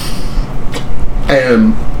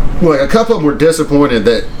 And like a couple of them were disappointed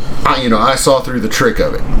that I saw through the trick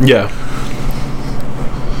of it. Yeah.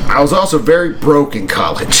 I was also very broke in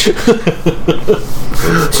college.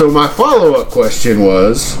 So my follow-up question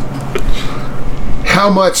was, how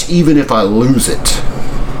much even if I lose it?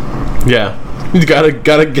 Yeah. You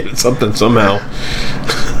gotta get something somehow.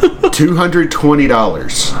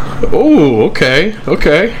 $220. Oh, okay.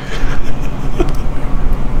 Okay.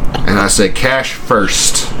 And I said cash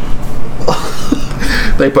first.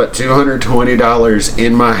 They put $220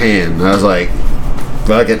 in my hand. I was like,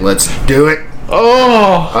 fuck it, let's do it.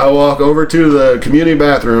 Oh. I walk over to the community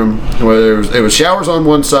bathroom where it was showers on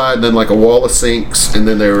one side, and then like a wall of sinks, and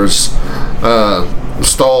then there was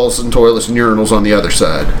stalls and toilets and urinals on the other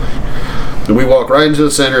side. And we walk right into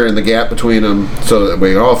the center and the gap between them so that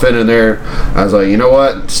we all fit in there. I was like, you know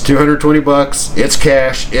what? It's $220. It's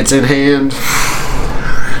cash. It's in hand.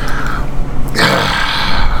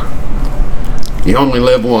 You only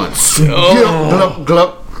live once. Oh. Glup,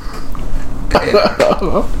 glup.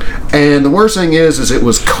 And the worst thing is it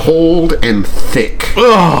was cold and thick.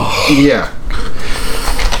 Oh. Yeah.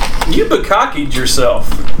 You bukkakied yourself.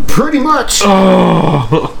 Pretty much. Oh.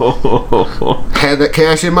 Had that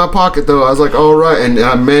cash in my pocket though. I was like, all right, and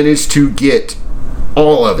I managed to get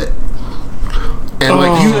all of it. And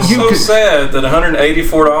like It's you so could, sad that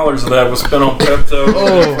 $184 of that was spent on Pepto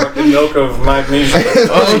and fucking milk of magnesia.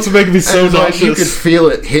 Oh, it's making me so and, like, you could nauseous. feel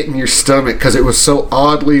it hitting your stomach because it was so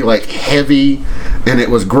oddly like heavy, and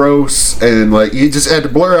it was gross, and like you just had to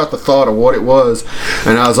blur out the thought of what it was.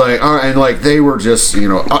 And I was like, all right, and like they were just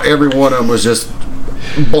every one of them was just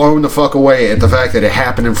blown the fuck away at the fact that it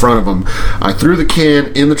happened in front of them. I threw the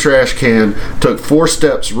can in the trash can, took 4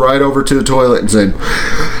 steps right over to the toilet and said,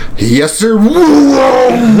 yes sir.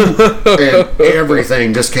 And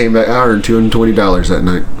everything just came back. I earned $220 that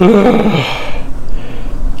night.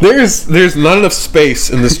 There's not enough space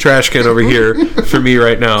in this trash can over here for me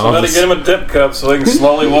right now. Somebody get him a dip cup so they can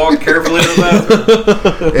slowly walk carefully to the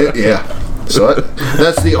bathroom. Yeah. So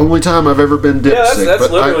that's the only time I've ever been dip sick. That's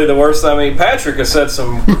literally the worst. I mean, Patrick has said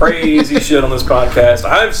some crazy shit on this podcast.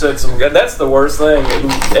 I've said some. That's the worst thing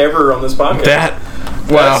ever on this podcast.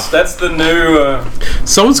 Wow. That's the new.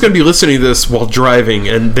 Someone's going to be listening to this while driving,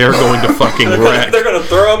 and they're going to fucking wreck. They're going to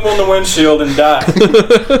throw up on the windshield and die.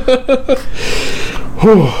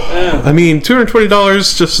 Yeah. I mean,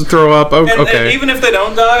 $220 just to throw up. Oh, okay. And even if they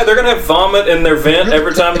don't die, they're going to have vomit in their vent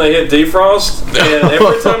every time they hit defrost, and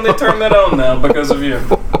every time they turn that on now because of you.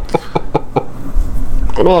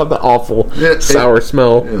 Oh, the awful sour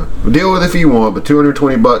smell. Yeah. Deal with it if you want, but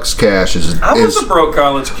 $220 cash is. I was a broke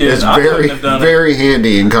college kid. It's very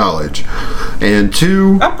handy in college. And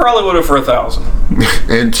two, I probably would have for $1,000.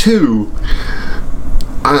 And two,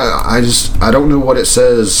 I don't know what it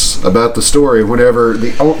says about the story. Whenever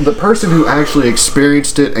the person who actually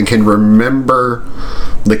experienced it and can remember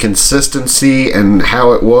the consistency and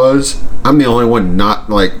how it was, I'm the only one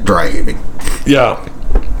not like dry heaving. Yeah.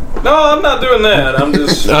 No, I'm not doing that. I'm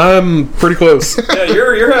just. I'm pretty close. Yeah,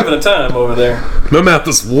 you're having a time over there. My mouth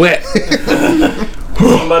is wet.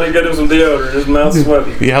 Somebody get him some deodorant. His mouth's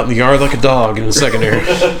sweaty. Be out in the yard like a dog in the secondary.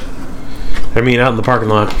 I mean, out in the parking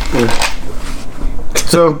lot.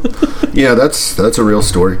 So, yeah, that's a real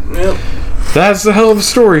story. Yep. That's a hell of a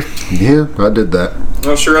story. Yeah, I did that.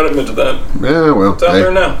 I'm sure I'd admit to that. Yeah, well, It's out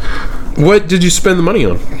there now. What did you spend the money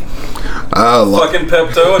on? Fucking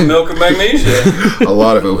Pepto and milk and magnesia. A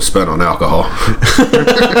lot of it was spent on alcohol.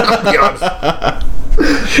 I'll be honest.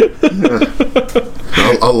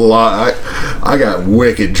 A lot. I got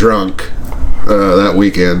wicked drunk that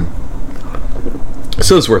weekend.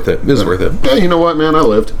 So it's worth it. It was worth it. Yeah, you know what, man? I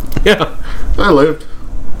lived. Yeah. I lived.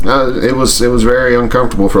 It was very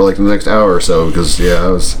uncomfortable for like the next hour or so because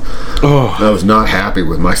I was not happy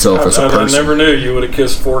with myself as a person. I never knew you would have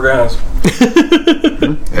kissed 4 guys.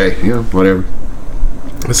 Hey, whatever.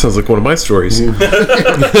 That sounds like one of my stories. Yeah.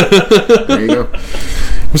 There you go.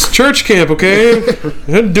 It was church camp, okay? It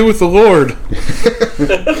had to do with the Lord.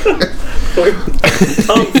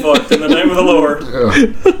 Tongue fucked in the name of the Lord. I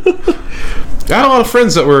had a lot of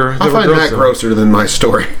friends that were. I find that grosser than my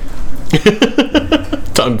story.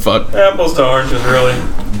 Tongue fuck. Apples to oranges, really.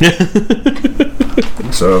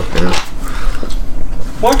 So, yeah.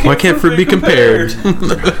 Why can't fruit be compared?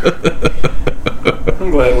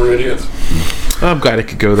 I'm glad we're idiots. I'm glad I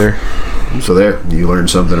could go there. So there, you learned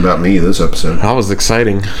something about me this episode. That was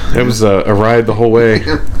exciting. It was a ride the whole way.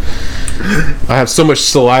 I have so much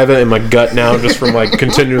saliva in my gut now just from like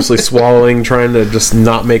continuously swallowing, trying to just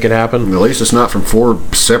not make it happen. At least it's not from 4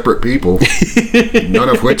 separate people, none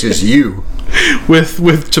of which is you.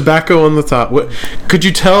 With tobacco on the top. What could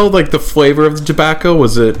you tell? Like the flavor of the tobacco?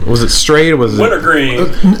 Was it straight? Or was it wintergreen?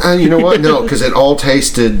 You know what? No, because it all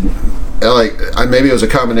tasted like maybe it was a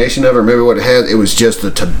combination of it. Or maybe what it had, it was just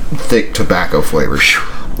the thick tobacco flavor.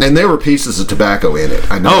 And there were pieces of tobacco in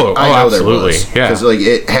it. I know absolutely. There was. Yeah, because like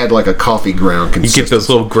it had like a coffee ground consistency. You get those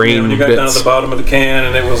little grain when you got bits down to the bottom of the can,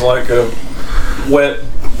 and it was like a wet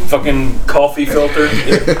fucking coffee filter.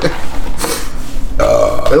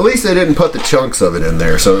 At least they didn't put the chunks of it in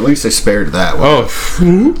there, so at least they spared that one. Oh.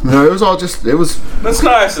 No, it was all just, That's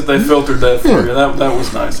nice that they filtered that for you. That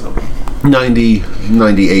was nice of them.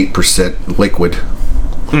 98% liquid.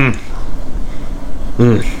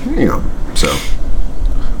 So.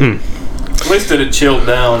 At least it chilled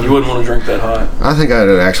down. You wouldn't want to drink that hot. I think I'd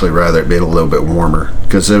actually rather it be a little bit warmer,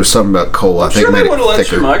 because there was something about coal, I think, made it thicker. Sure, they would have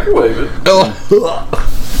let you microwave it.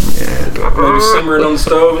 Yeah. Maybe simmer it on the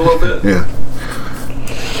stove a little bit. Yeah.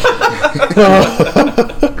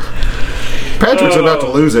 Patrick's about to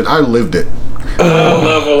lose it. I lived it.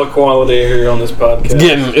 Level of quality here on this podcast.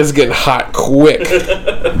 It's getting hot quick.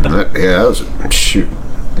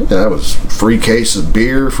 That was free case of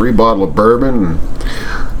beer, free bottle of bourbon. And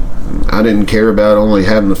I didn't care about only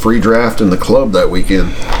having the free draft in the club that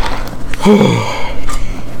weekend.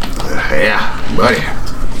 Yeah, buddy.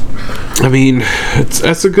 I mean,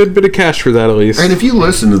 that's a good bit of cash for that, at least. And if you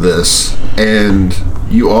listen to this and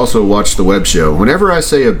you also watch the web show, whenever I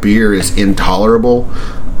say a beer is intolerable,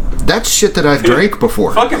 that's shit that I've drank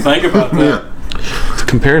before. Fucking think about that. It's a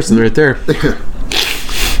comparison right there. I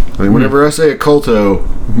mean, whenever I say a Colto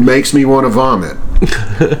makes me want to vomit.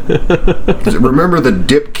 Remember the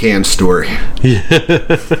dip can story.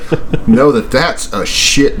 Know that's a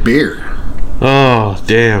shit beer. Oh,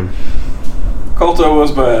 damn. Colto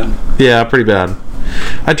was bad. Yeah, pretty bad.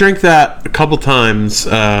 I drank that a couple times.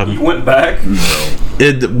 You went back? No.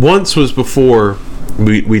 It once was before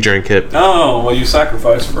we drank it. Oh, well, you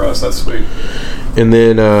sacrificed for us. That's sweet. And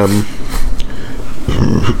then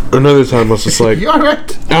another time I was just like, You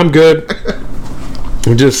alright? I'm good.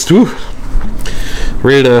 I'm just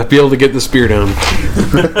ready to be able to get this beer down.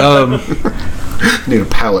 Need a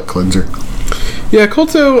palate cleanser. Yeah,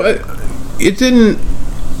 Colto, it didn't.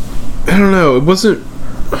 I don't know. It wasn't.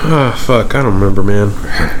 Fuck, I don't remember, man.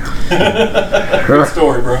 Good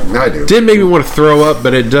story, bro. I do. Did make me want to throw up,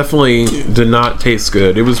 but it definitely did not taste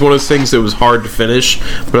good. It was one of those things that was hard to finish,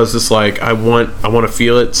 but I was just like, I want to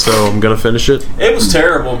feel it, so I'm gonna finish it. It was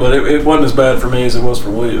terrible, but it wasn't as bad for me as it was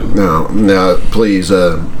for William. No, please.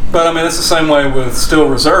 But I mean, it's the same way with Still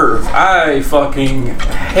Reserve. I fucking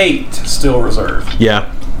hate Still Reserve.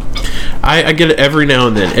 Yeah. I get it every now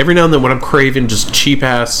and then. Every now and then when I'm craving just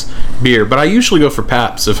cheap-ass beer. But I usually go for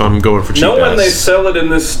Pabst if I'm going for cheap-ass. Knowing they sell it in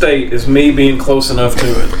this state is me being close enough to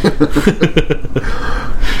it.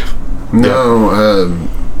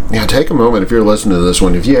 Yeah, take a moment if you're listening to this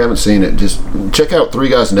one. If you haven't seen it, just check out Three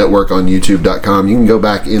Guys Network on YouTube.com. You can go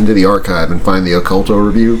back into the archive and find the Occulto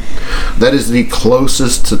review. That is the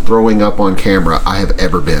closest to throwing up on camera I have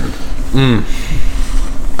ever been.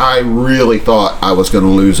 I really thought I was going to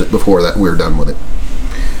lose it before that we were done with it.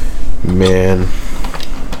 Man.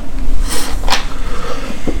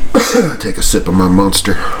 Take a sip of my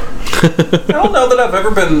Monster. I don't know that I've ever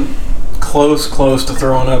been close to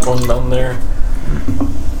throwing up on there.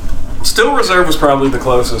 Still Reserve was probably the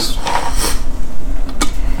closest.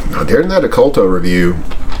 Now, during that Occulto review,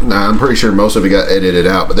 I'm pretty sure most of it got edited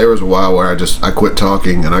out, but there was a while where I quit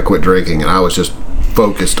talking and I quit drinking, and I was just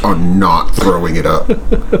focused on not throwing it up.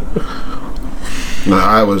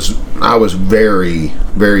 I was very,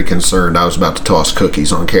 very concerned. I was about to toss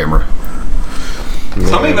cookies on camera.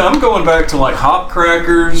 Yeah. I mean, I'm going back to like Hop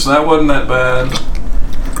Crackers. That wasn't that bad.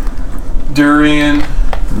 Durian.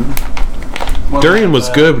 Durian was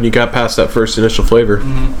good when you got past that first initial flavor.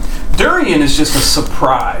 Mm-hmm. Durian is just a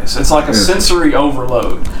surprise. It's like a sensory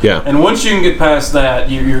overload. Yeah. And once you can get past that,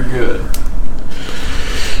 you're good.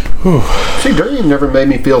 See, durian never made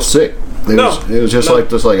me feel sick. It was just like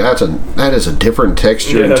this. Like that is a different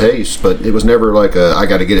texture and taste, but it was never like I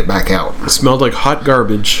got to get it back out. It smelled like hot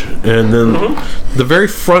garbage, and then the very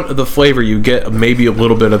front of the flavor, you get maybe a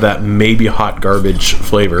little bit of that maybe hot garbage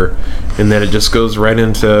flavor, and then it just goes right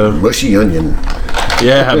into mushy onion.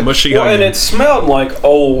 Yeah, mushy onion. And it smelled like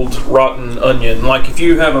old rotten onion. Like if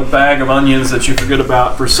you have a bag of onions that you forget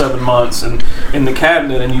about for 7 months and in the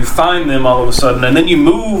cabinet, and you find them all of a sudden, and then you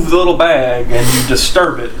move the little bag and you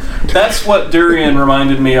disturb it. That's what durian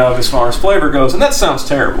reminded me of as far as flavor goes, and that sounds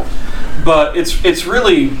terrible, but it's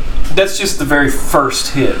really, that's just the very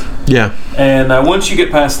first hit. Yeah. And once you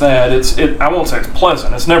get past that, I won't say it's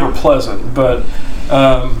pleasant. It's never pleasant, but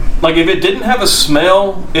like if it didn't have a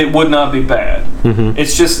smell, it would not be bad. Mm-hmm.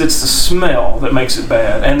 It's the smell that makes it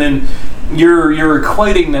bad, and then you're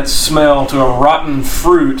equating that smell to a rotten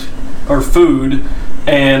fruit or food,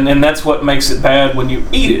 and that's what makes it bad when you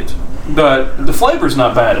eat it. But the flavor's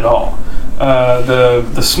not bad at all.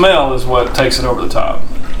 The smell is what takes it over the top.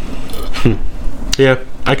 Yeah,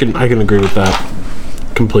 I can agree with that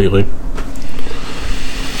completely.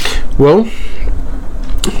 Well,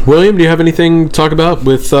 William, do you have anything to talk about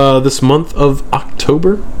with this month of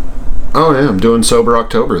October? Oh yeah, I'm doing Sober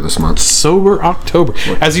October this month. Sober October.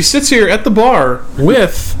 As he sits here at the bar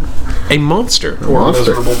with a monster. Poor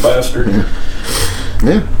miserable bastard.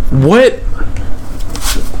 Yeah. What?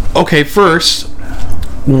 Okay, first,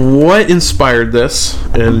 what inspired this?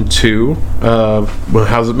 And two,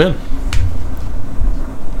 how's it been?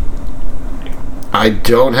 I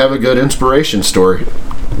don't have a good inspiration story.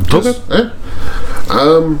 One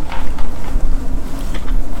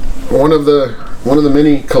of the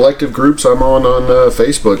many collective groups I'm on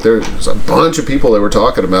Facebook, there's a bunch of people that were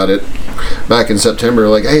talking about it back in September,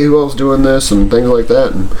 like, hey, who else doing this and things like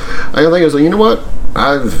that. And I think I was like, you know what?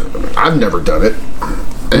 I've never done it,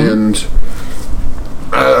 and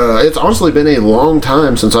it's honestly been a long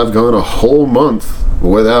time since I've gone a whole month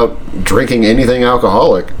without drinking anything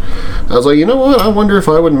alcoholic. I was like, you know what? I wonder if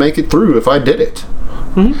I would make it through if I did it.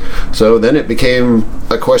 Mm-hmm. So then it became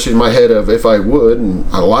a question in my head of if I would, and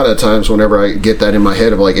a lot of times whenever I get that in my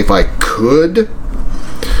head of like if I could,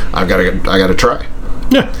 I gotta try.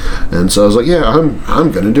 Yeah. And so I was like, yeah,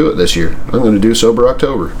 I'm gonna do it this year. I'm gonna do Sober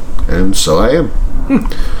October, and so I am.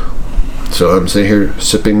 So I'm sitting here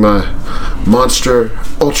sipping my Monster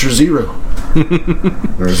Ultra Zero.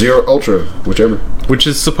 Or Zero Ultra, whichever. Which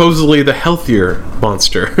is supposedly the healthier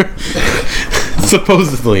monster.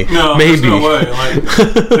 Supposedly. No, maybe. there's no way. Like,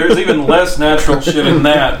 there's even less natural shit in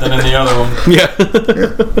that than in the other one. Yeah.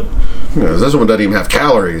 This one doesn't even have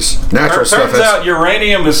calories. Natural stuff Turns out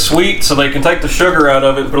uranium is sweet, so they can take the sugar out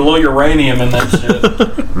of it and put a little uranium in that shit.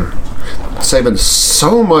 saving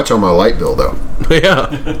so much on my light bill, though.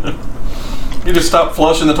 Yeah. You just stop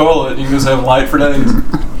flushing the toilet, you can just have light for days.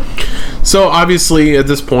 So obviously, at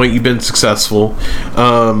this point, you've been successful.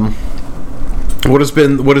 What has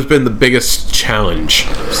been the biggest challenge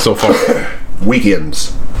so far?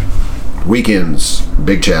 Weekends,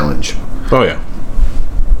 big challenge. Oh yeah.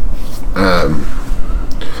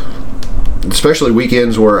 Especially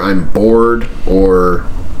weekends where I'm bored or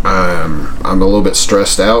I'm a little bit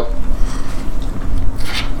stressed out.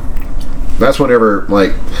 That's whenever,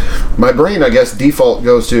 like, my brain, I guess, default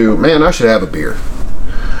goes to, man, I should have a beer.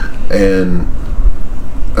 And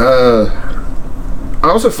I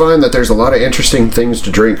also find that there's a lot of interesting things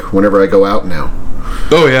to drink whenever I go out now.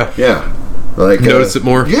 Oh yeah. Yeah. Like, notice it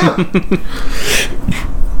more. Yeah.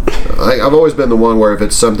 I've always been the one where if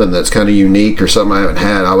it's something that's kind of unique or something I haven't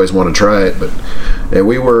had, I always want to try it. But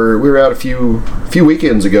we were out a few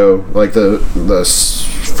weekends ago, like the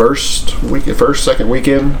second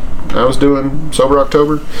weekend I was doing Sober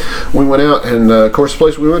October. We went out, and of course the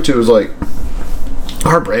place we went to was like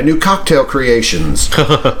our brand new cocktail creations.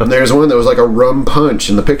 And there's one that was like a rum punch,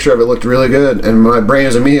 and the picture of it looked really good. And my brain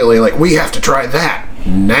is immediately like, we have to try that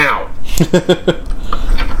now.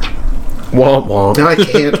 Womp womp. I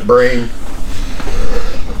can't bring.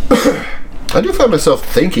 I do find myself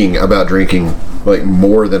thinking about drinking like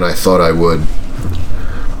more than I thought I would,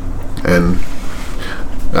 and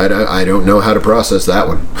I don't know how to process that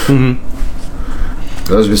one.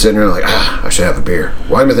 Mm-hmm. I was just sitting there like, I should have a beer.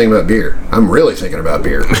 Why am I thinking about beer? I'm really thinking about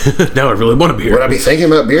beer. Now I really want a beer. Would I be thinking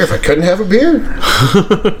about beer if I couldn't have a beer?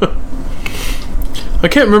 I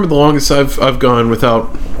can't remember the longest I've gone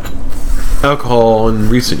without alcohol in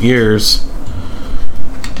recent years.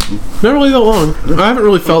 Not really that long. I haven't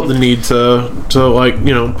really felt the need to like,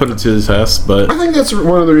 put it to the test, but I think that's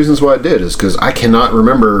one of the reasons why I did, is because I cannot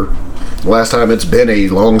remember the last time it's been a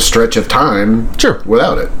long stretch of time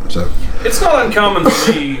without it. So it's not uncommon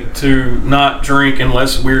for me to not drink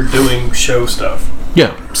unless we're doing show stuff.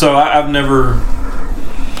 Yeah. So I've never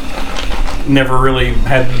really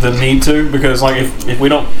had the need to, because like if we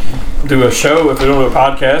don't do a show, if we don't do a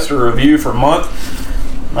podcast or a review for a month,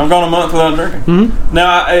 I've gone a month without drinking. Mm-hmm.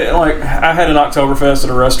 Now, I had an Oktoberfest at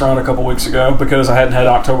a restaurant a couple weeks ago because I hadn't had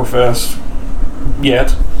Oktoberfest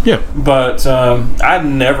yet. Yeah. But I'd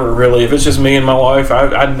never really, if it's just me and my wife,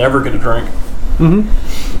 I'd never get a drink.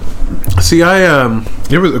 Mm-hmm. See,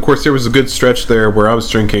 there was a good stretch there where I was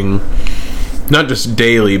drinking not just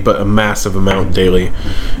daily, but a massive amount daily.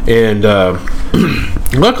 And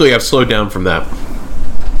luckily I've slowed down from that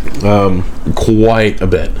quite a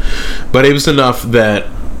bit. But it was enough that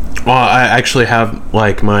I actually have,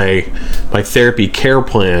 like, my therapy care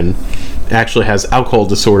plan actually has alcohol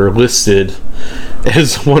disorder listed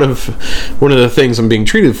as one of the things I'm being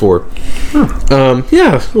treated for.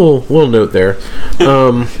 Yeah, little note there. You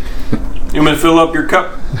want me to fill up your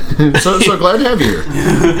cup? so glad to have you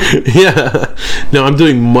here. Yeah. No, I'm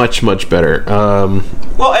doing much, much better.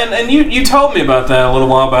 Well, and you told me about that a little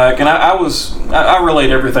while back, and I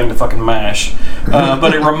relate everything to fucking MASH.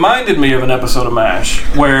 But it reminded me of an episode of MASH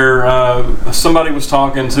where somebody was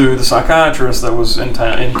talking to the psychiatrist that was in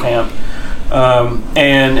camp.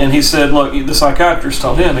 And he said, look, the psychiatrist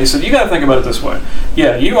told him, he said, you got to think about it this way.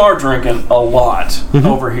 Yeah, you are drinking a lot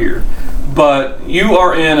over here, but you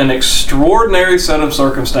are in an extraordinary set of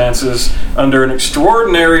circumstances under an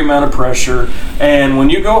extraordinary amount of pressure, and when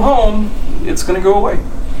you go home, it's going to go away.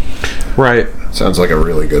 Right. Sounds like a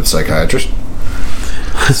really good psychiatrist.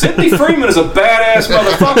 Sidney Freeman is a badass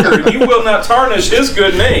motherfucker, and you will not tarnish his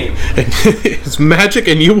good name. It's magic,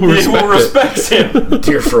 and you will respect him.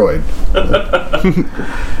 Dear Freud.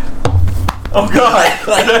 Oh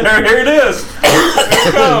God! Here it is. Here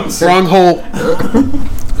it comes. Wrong hole.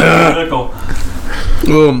 Nickel.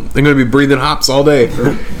 I'm going to be breathing hops all day.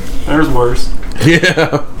 There's worse.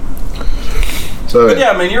 Yeah. So, but yeah,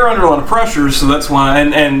 I mean, you're under a lot of pressure, so that's why.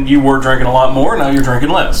 And you were drinking a lot more. Now you're drinking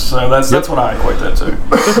less. So that's what I equate that to.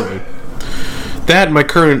 That and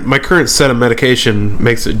my current set of medication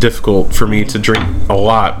makes it difficult for me to drink a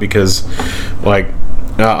lot because, like,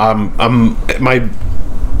 I'm my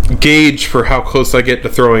gauge for how close I get to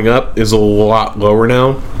throwing up is a lot lower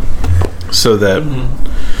now. So that,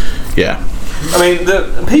 yeah. I mean,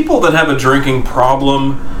 the people that have a drinking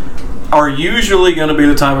problem are usually going to be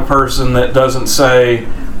the type of person that doesn't say,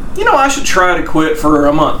 I should try to quit for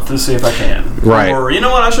a month to see if I can. Right. Or, you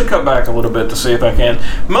know what, I should cut back a little bit to see if I can.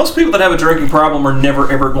 Most people that have a drinking problem are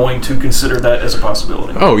never, ever going to consider that as a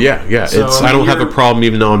possibility. Oh, yeah. So, I don't have a problem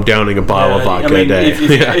even though I'm downing a bottle of vodka a day.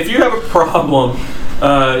 If you have a problem,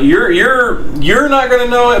 you're not going to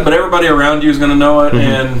know it, but everybody around you is going to know it.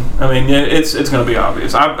 And, it's going to be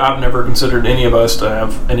obvious. I've never considered any of us to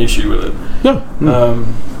have an issue with it. No.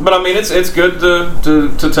 But, it's good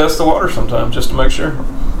to test the water sometimes just to make sure.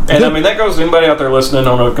 And that goes to anybody out there listening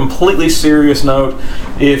on a completely serious note.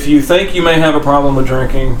 If you think you may have a problem with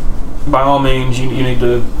drinking, by all means, you need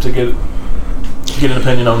to get an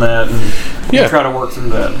opinion on that and try to work through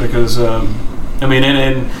that. Because, and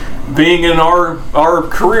being in our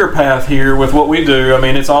career path here with what we do,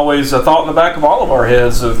 it's always a thought in the back of all of our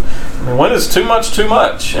heads of, when is too much too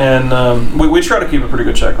much? And we try to keep a pretty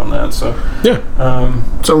good check on that. So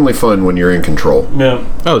it's only fun when you're in control. Yeah.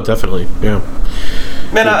 Oh, definitely. Yeah.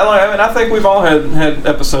 Man, I think we've all had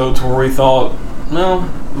episodes where we thought, well,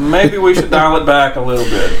 maybe we should dial it back a little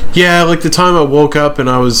bit. Yeah, like the time I woke up and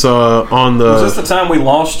I was on the... Was this the time we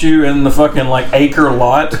lost you in the fucking, acre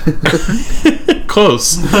lot?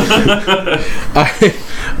 Close. I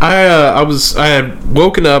had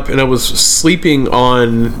woken up and I was sleeping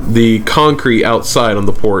on the concrete outside on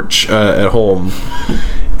the porch at home.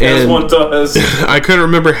 As one does. I couldn't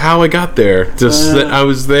remember how I got there. Just that I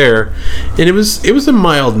was there, and it was a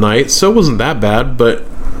mild night, so it wasn't that bad. But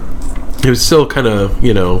it was still kind of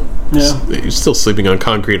you're still sleeping on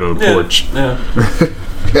concrete on a porch. Yeah.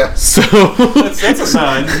 Yeah. So that's a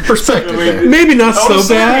sign. Perspective. Maybe not so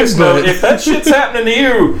bad, but if that shit's happening to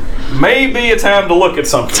you, maybe a time to look at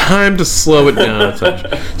something. Time to slow it down a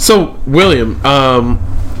touch. So, William,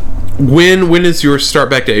 when is your start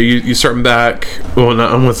back day? You starting back? Well, I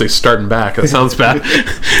don't want to say starting back. That sounds bad.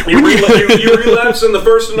 you relapse in the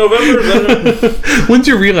 1st of November? When's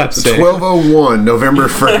your relapse day? 12:01, November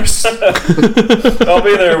 1st. I'll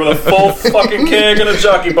be there with a full fucking keg and a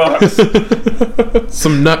jockey box.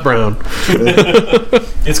 Some nut brown.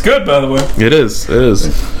 It's good, by the way. It is.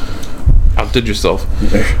 Outdid yourself.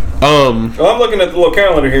 Well, I'm looking at the little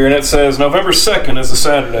calendar here, and it says November 2nd is a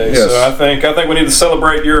Saturday. Yes. So I think we need to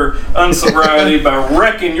celebrate your unsobriety by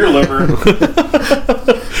wrecking your liver.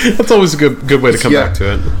 That's always a good way to come back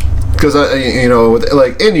to it. Because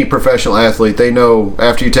like any professional athlete, they know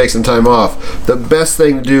after you take some time off, the best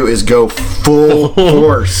thing to do is go full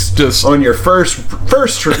force Just on your first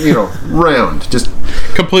round. Just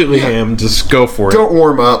completely ham. Just go for it. Don't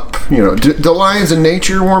warm up. Do the lions in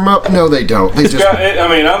nature warm up? No, they don't. They just.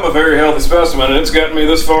 I'm a very healthy specimen, and it's gotten me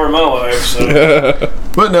this far in my life. So.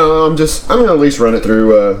 But no, I'm gonna at least run it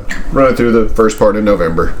through the first part of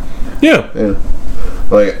November. Yeah.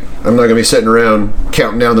 Like, I'm not gonna be sitting around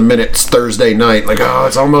counting down the minutes Thursday night. Like, oh,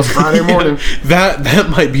 it's almost Friday morning. That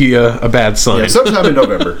might be a bad sign. Yeah, sometime in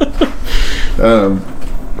November.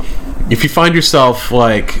 If you find yourself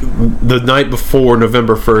like the night before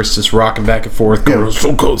November 1st, just rocking back and forth, going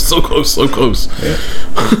so close, so close, so close. Yeah,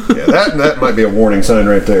 that might be a warning sign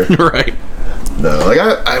right there. Right. No, like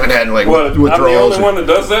I haven't had withdrawals. I'm the only one that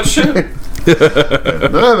does that shit. I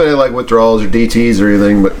haven't had withdrawals or DTs or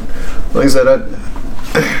anything, but like I said,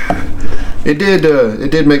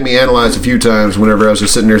 it did make me analyze a few times whenever I was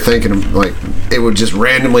just sitting there thinking, it would just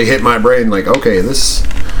randomly hit my brain, okay, this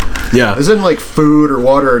isn't food or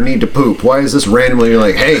water or need to poop. Why is this randomly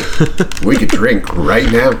hey, we could drink right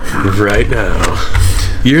now? Right now.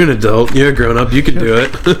 You're an adult. You're a grown up. You can do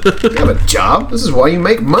it. You have a job. This is why you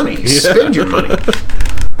make money. Spend your money.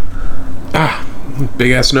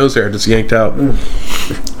 Big ass nose hair just yanked out.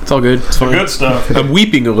 It's all good. It's fine. Good stuff. I'm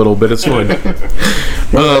weeping a little bit. It's fine.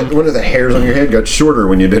 One of the hairs on your head got shorter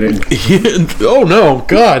when you did it. Oh no,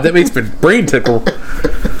 God, that makes my brain tickle.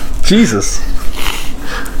 Jesus.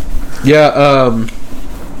 Yeah.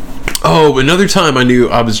 Another time I knew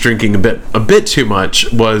I was drinking a bit too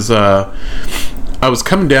much was I was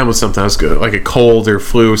coming down with something. I was good, like a cold or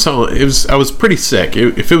flu or something. I was pretty sick.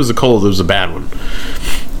 If it was a cold, it was a bad one.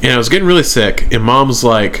 And I was getting really sick. And Mom was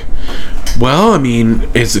like, "Well,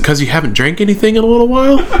 is it because you haven't drank anything in a little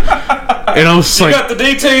while?" And I was like, "You got the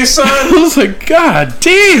DT, son." I was like, "God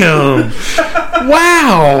damn!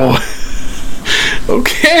 Wow."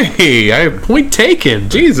 Okay, I point taken.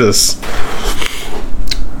 Jesus.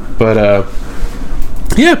 But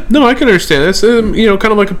yeah, no, I can understand this. Kind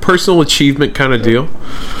of like a personal achievement kind of deal.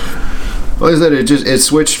 Well, is that it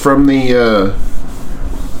switched from the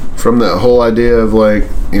whole idea of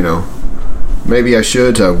maybe I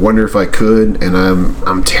should to I wonder if I could, and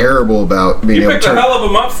I'm terrible about being able to. You picked a hell of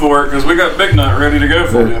a month for it because we got Big Nut ready to go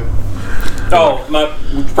for you. Oh,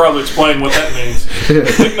 we should probably explain what that means.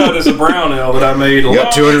 Big Nut is a brown ale that I made. You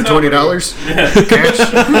got $220 cash?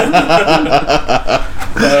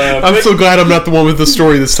 I'm so glad I'm not the one with the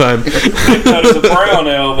story this time. Big Nut is a brown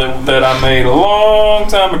ale that I made a long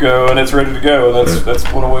time ago, and it's ready to go. That's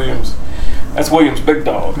one of Williams. That's Williams' Big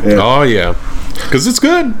Dog. Yeah. Oh yeah, because it's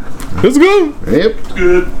good. It's good. Yep. It's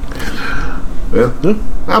good. Well,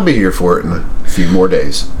 I'll be here for it in a few more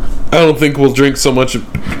days. I don't think we'll drink so much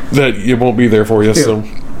that it won't be there for you. So,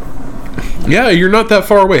 yeah, you're not that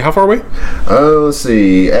far away. How far away? Let's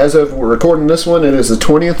see. As of we're recording this one, it is the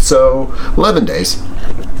 20th, so 11 days.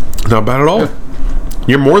 Not bad at all. Yeah.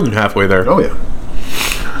 You're more than halfway there. Oh, yeah.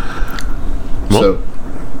 Well, So,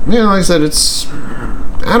 yeah, like I said, it's...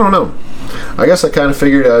 I don't know. I guess I kind of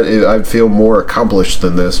figured I'd feel more accomplished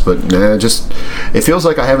than this, but nah, just... It feels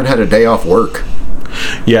like I haven't had a day off work.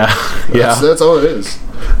 yeah, yeah. That's all it is.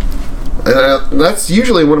 And that's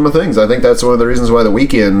usually one of my things. I think that's one of the reasons why the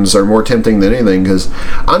weekends are more tempting than anything, because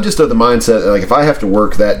I'm just of the mindset that, like, if I have to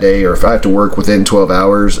work that day or if I have to work within 12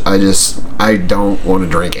 hours, I don't want to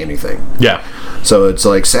drink anything. Yeah. So it's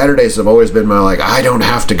like Saturdays have always been my, like, I don't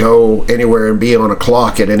have to go anywhere and be on a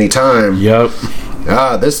clock at any time. Yep.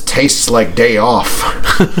 This tastes like day off.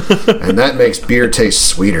 And that makes beer taste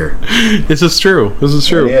sweeter. This is true. This is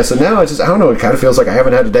true. Yeah, so now I don't know, it kind of feels like I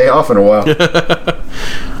haven't had a day off in a while.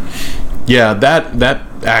 Yeah, that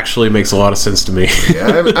actually makes a lot of sense to me.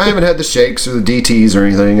 Yeah, I haven't had the shakes or the DTs or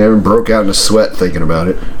anything. I haven't broke out in a sweat thinking about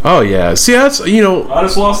it. Oh yeah. See, that's I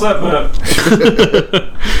just lost that bet.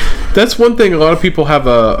 that's one thing a lot of people have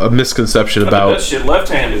a misconception That about. shit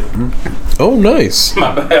left-handed. Oh, nice.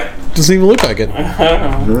 My bad. Doesn't even look like it.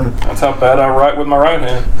 That's how bad I write with my right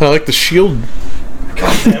hand. I like the shield.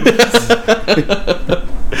 God damn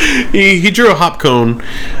it. He drew a hop cone.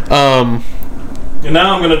 And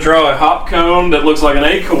now I'm going to draw a hop cone that looks like an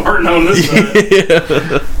acorn on this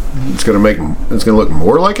side. It's gonna look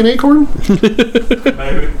more like an acorn.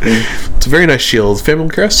 Maybe. It's a very nice shield. Family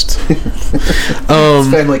crest. Its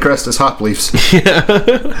family crest is hop leaves.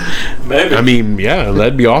 Maybe. I mean, yeah,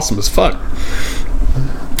 that'd be awesome as fuck.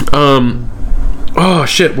 Oh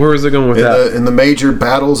shit, where was I going with that? In the major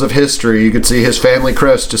battles of history, you could see his family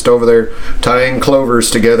crest just over there tying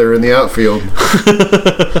clovers together in the outfield.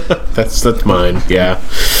 That's mine. Yeah.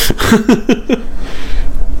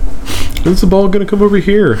 When's the ball gonna come over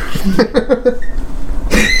here?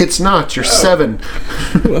 It's not. You're 7.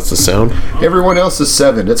 Well, that's the sound. Everyone else is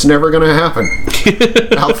 7. It's never going to happen.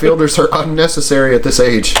 Outfielders are unnecessary at this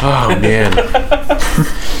age. Oh man.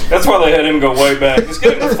 That's why they had him go way back. Just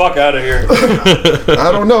get him the fuck out of here. I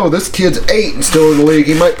don't know. This kid's 8 and still in the league.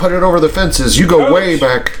 He might put it over the fences. You go way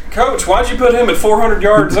back. Coach, why'd you put him at 400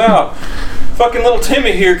 yards out? Fucking little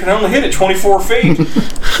Timmy here can only hit it 24 feet.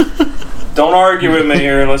 Don't argue with me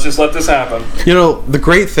here. Let's just let this happen. You know, the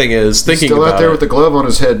great thing is thinking Still about out there it, with the glove on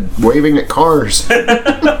his head, waving at cars.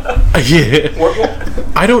 Yeah.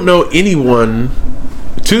 I don't know anyone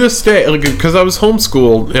to this day, because I was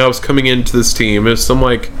homeschooled and I was coming into this team. It was some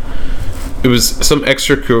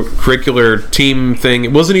extracurricular team thing.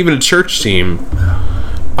 It wasn't even a church team.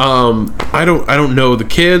 I don't know the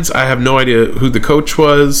kids. I have no idea who the coach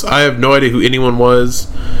was. I have no idea who anyone was.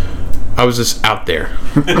 I was just out there.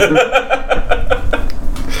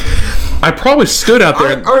 I probably stood out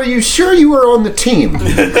there. Are you sure you were on the team?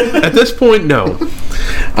 At this point, no.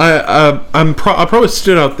 I probably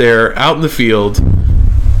stood out there, out in the field,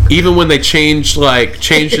 even when they changed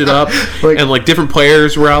it up, and different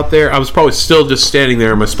players were out there. I was probably still just standing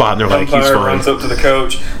there in my spot, and they're like, "He's fine." Runs up to the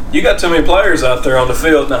coach. You got too many players out there on the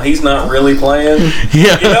field. Now he's not really playing.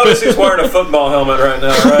 Yeah. You notice he's wearing a football helmet right now,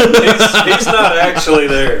 right? He's not actually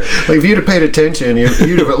there. Like, if you'd have paid attention,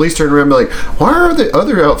 you'd have at least turned around and be like, "Why are the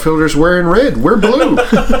other outfielders wearing red? We're blue."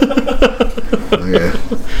 Yeah.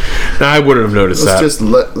 I wouldn't have noticed that.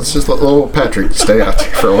 Let's just let little Patrick stay out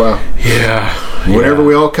there for a while. Yeah. Whenever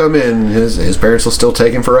we all come in, his parents will still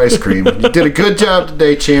take him for ice cream. You did a good job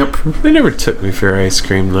today, champ. They never took me for ice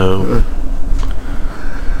cream, though.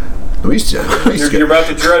 You're about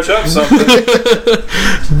to dredge up something.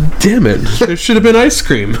 Damn it. There should have been ice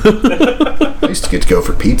cream. I used to get to go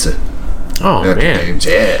for pizza. Oh, After man. games,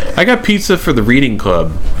 yeah. I got pizza for the reading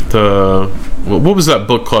club. What was that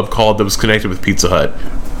book club called that was connected with Pizza Hut?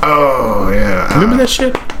 Oh, yeah. Remember that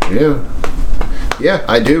shit? Yeah. Yeah,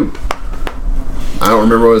 I do. I don't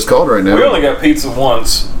remember what it's called right now. We only got pizza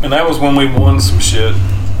once, and that was when we won some shit.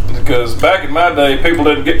 Because back in my day, people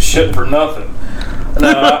didn't get shit for nothing. No,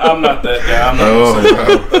 I'm not that guy. I'm not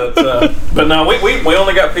but no, we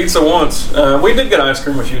only got pizza once. We did get ice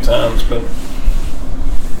cream a few times, but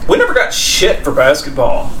we never got shit for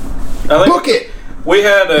basketball. Book it! We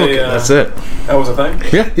had a. That's it. That was a thing.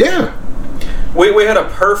 Yeah. We had a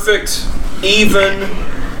perfect, even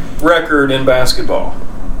record in basketball.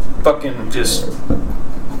 Fucking just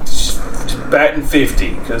batting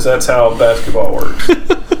 50, because that's how basketball works.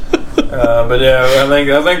 But yeah, I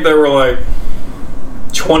think there were like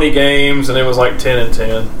 20 games, and it was like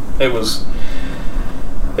 10-10. It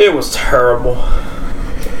was terrible.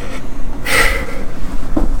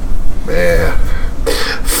 Man,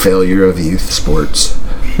 failure of youth sports.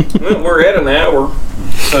 Well, we're at an hour,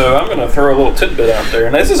 so I'm gonna throw a little tidbit out there,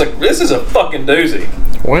 and this is a fucking doozy.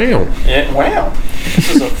 Wow. Yeah, wow.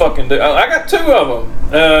 This is a fucking doozy. I got two of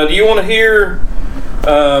them. Do you want to hear?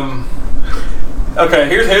 Okay,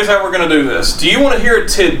 here's how we're gonna do this. Do you want to hear a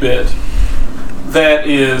tidbit that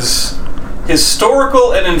is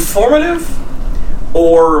historical and informative,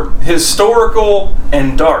 or historical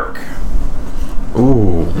and dark? Ooh.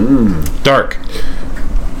 Dark.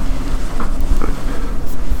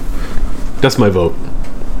 That's my vote.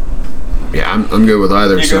 Yeah, I'm good with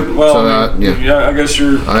either. So, yeah, I guess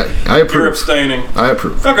I approve. you're abstaining. I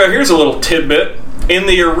approve. Okay, here's a little tidbit. In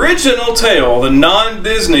the original tale, the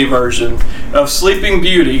non-Disney version of Sleeping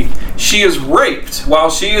Beauty, she is raped while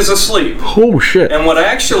she is asleep. Oh, shit. And what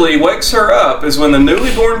actually wakes her up is when the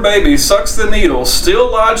newly born baby sucks the needle still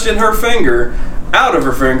lodged in her finger out of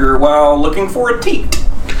her finger while looking for a teat.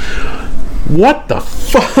 What the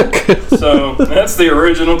fuck? So that's the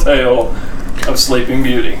original tale of Sleeping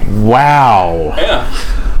Beauty. Wow. Yeah.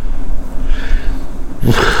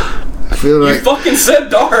 I feel You like fucking said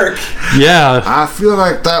dark. Yeah. I feel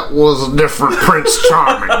like that was a different Prince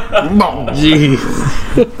Charming. Gee.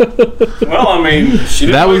 Well, I mean, she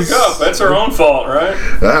didn't That wake was- up. That's her own fault, right?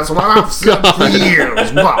 That's what I've said for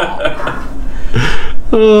years.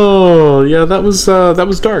 Oh, yeah, that was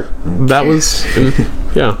dark. That was,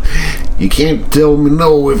 yeah. You can't tell me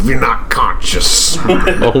no if you're not conscious.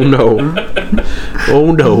 Oh, no.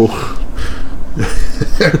 Oh, no.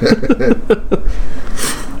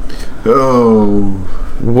 Oh,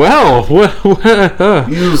 Well,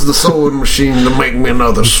 use the sewing machine to make me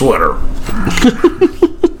another sweater.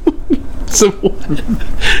 so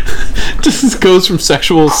just goes from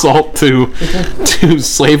sexual assault to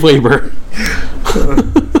slave labor.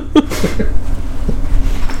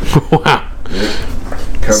 Wow.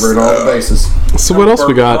 Covering all the bases. So what else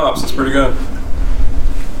we got? Pops, it's pretty good.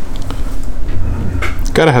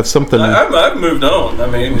 Gotta have something. I've moved on. I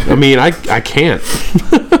mean, I can't.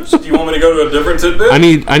 do you want me to go to a different tidbit? I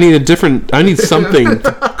need something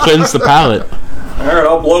to cleanse the palate. All right,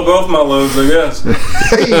 I'll blow both my loads, I guess.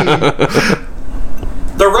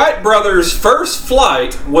 The Wright brothers' first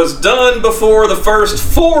flight was done before the first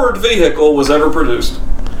Ford vehicle was ever produced.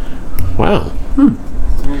 Wow.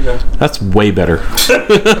 There you go. That's way better.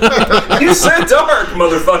 You said dark,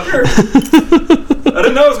 motherfucker. I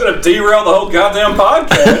didn't know I was going to derail the whole goddamn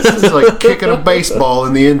podcast. It's like kicking a baseball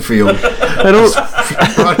in the infield. I don't.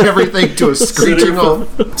 Brought everything to a screeching halt.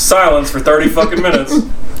 Silence for 30 fucking minutes.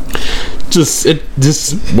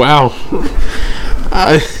 Wow.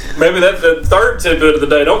 Maybe that's the third tidbit of the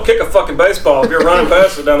day. Don't kick a fucking baseball if you're running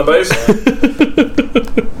past it down the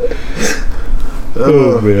baseline.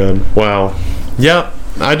 Oh man. Wow. Yeah.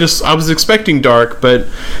 I was expecting dark, but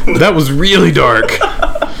that was really dark.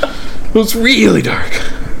 It was really dark.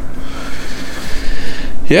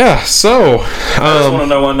 Yeah, so I just want to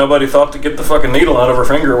know why nobody thought to get the fucking needle out of her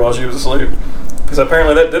finger while she was asleep. Because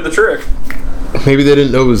apparently that did the trick. maybe they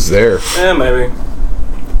didn't know it was there. Yeah, maybe.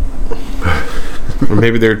 Or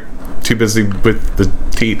maybe they're too busy with the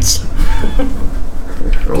teats.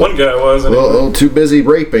 One guy was. Well, a little too busy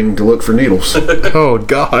raping to look for needles. Oh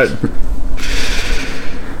God.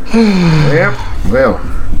 Yeah. Well,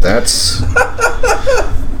 that's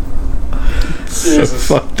So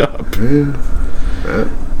fucked up.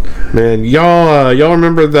 Man, y'all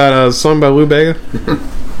remember that song by Lou Bega?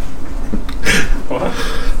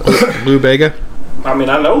 What? Lou Bega? I mean,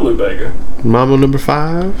 I know Lou Bega. Mambo number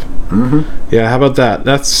 5? Mm-hmm. Yeah, how about that?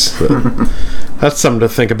 That's something to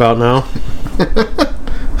think about now.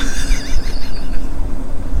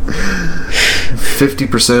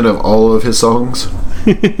 50% of all of his songs.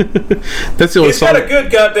 That's the only He's song got a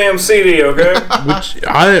good goddamn CD, okay? which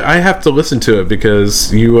I have to listen to it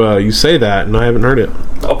because you say that and I haven't heard it.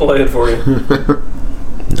 I'll play it for you.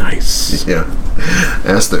 Nice. Yeah.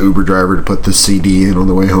 Ask the Uber driver to put the CD in on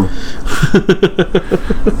the way home.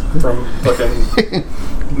 From fucking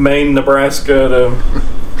Maine, Nebraska to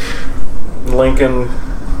Lincoln,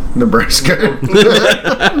 Nebraska.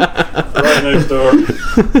 right next door.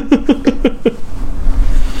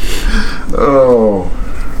 Oh.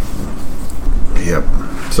 Yep.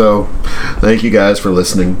 So, Thank you guys for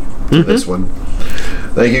listening to this one.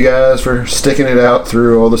 Thank you guys for sticking it out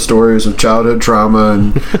through all the stories of childhood trauma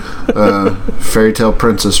and fairy tale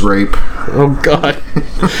princess rape. Oh God.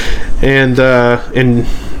 and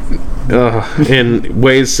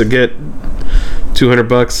ways to get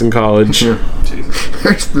 $200 in college. Yeah.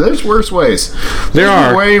 There's worse ways. There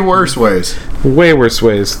are way worse ways. Way worse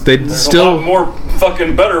ways. They There's still a lot more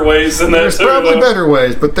fucking better ways than that. There's too, probably though. better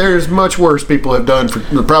ways, but there's much worse people have done for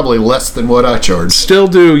probably less than what I charged. still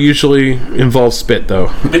do usually involve spit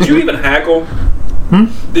though. Did you even haggle?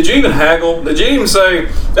 Did you even haggle? Did you even say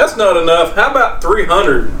that's not enough? How about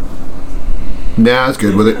 300? Nah, it's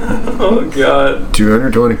good with it. Oh God.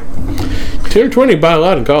 220. 220 buy a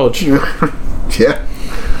lot in college, Yeah.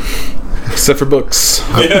 except for books.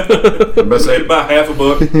 Yeah. I'm about to say, Maybe buy half a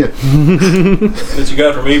book yeah. that you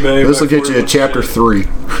got from eBay. This will like get you a 40 chapter shit. 3.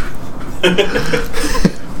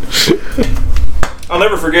 I'll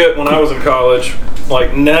never forget when I was in college.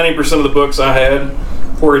 Like 90% of the books I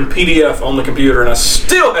had were in PDF on the computer, and I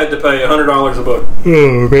still had to pay $100 a book.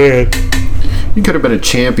 Oh man. You could have been a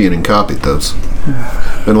champion and copied those.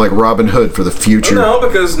 Been like Robin Hood for the future. No,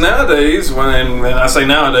 because nowadays, when I say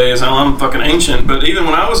nowadays, I'm fucking ancient, but even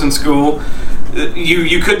when I was in school,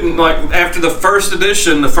 you couldn't, like, after the first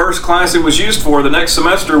edition, the first class it was used for, the next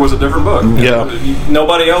semester was a different book. Yeah.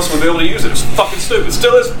 Nobody else would be able to use it. It's fucking stupid. It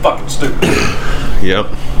still is fucking stupid. Yep.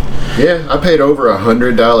 Yeah, I paid over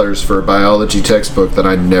 $100 for a biology textbook that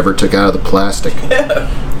I never took out of the plastic. Damn.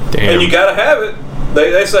 And you gotta have it.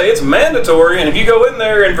 They say it's mandatory, and if you go in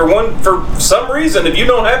there and for some reason, if you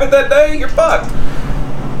don't have it that day, you're fucked.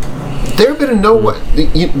 There have been they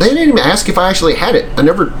didn't even ask if I actually had it. I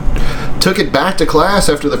never took it back to class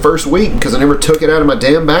after the first week because I never took it out of my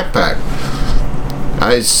damn backpack.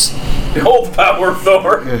 Hold power,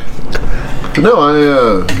 Thor.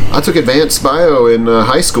 No, I took advanced bio in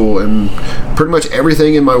high school, and pretty much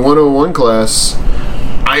everything in my 101 class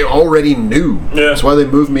I already knew. Yeah. That's why they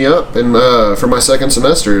moved me up, and for my second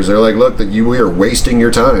semesters, they're like, "Look, we are wasting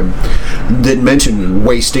your time." Didn't mention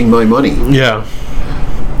wasting my money. Yeah.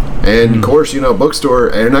 And of course,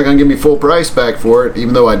 bookstore, they're not gonna give me full price back for it,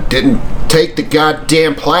 even though I didn't take the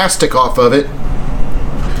goddamn plastic off of it.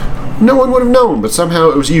 No one would have known, but somehow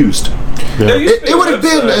it was used. There used to be It a would have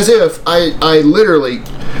been website. as if I literally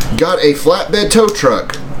got a flatbed tow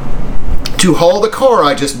truck to haul the car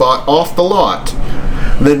I just bought off the lot,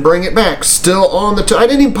 then bring it back, still on the I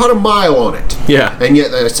didn't even put a mile on it. Yeah. And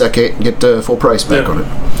yet I can't get full price back Yeah. on it.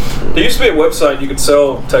 There used to be a website you could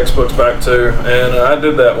sell textbooks back to, and I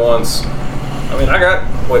did that once. I mean,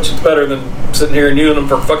 which is better than sitting here and using them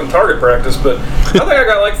for fucking target practice, but I think I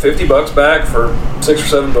got like $50 back for 6 or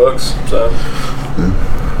 7 books. So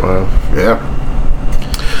Wow. Yeah.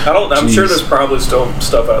 I'm sure there's probably still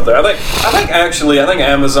stuff out there. I think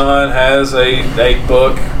Amazon has a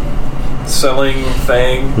book selling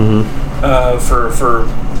thing for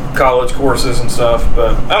college courses and stuff,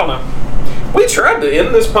 but I don't know. We tried to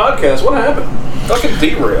end this podcast. What happened? Fucking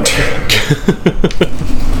derailed.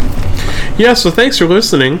 Yeah, so thanks for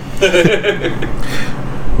listening.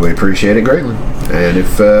 We appreciate it greatly. And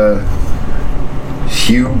if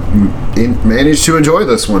you managed to enjoy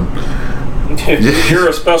this one, You're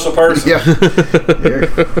a special person. yeah,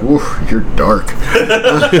 you're dark.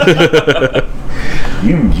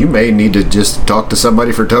 You may need to just talk to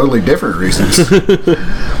somebody for totally different reasons.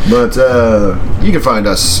 But you can find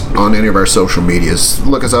us on any of our social medias.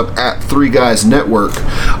 Look us up at Three Guys Network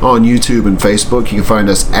on YouTube and Facebook. You can find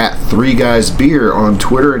us at Three Guys Beer on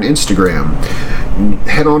Twitter and Instagram.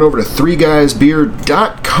 Head on over to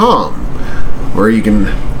threeguysbeer.com, where you can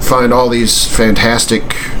find all these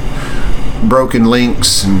fantastic broken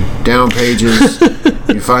links and down pages.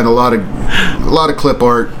 You find a lot of clip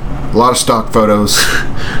art, a lot of stock photos.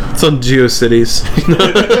 It's on GeoCities.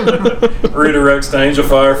 Redirects to Angel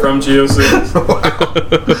Fire from GeoCities.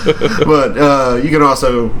 But you can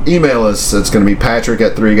also email us. It's going to be Patrick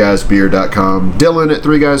at threeguysbeer.com, Dylan at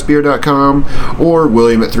threeguysbeer.com, or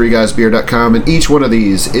William at threeguysbeer.com. And each one of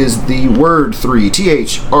these is the word 3,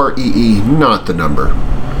 THREE, not the number.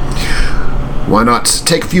 Why not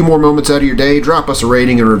take a few more moments out of your day, drop us a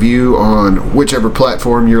rating and review on whichever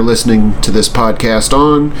platform you're listening to this podcast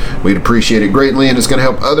on. We'd appreciate it greatly, and it's going to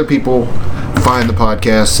help other people find the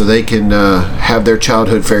podcast so they can have their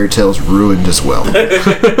childhood fairy tales ruined as well.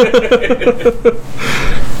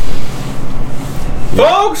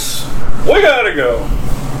 Folks, we gotta go.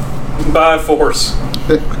 By force.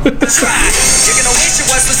 You're gonna wish it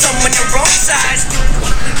was with someone your own size.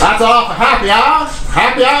 That's all for happy hour.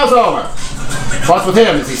 Happy hour's over. What's with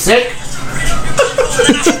him? Is he sick?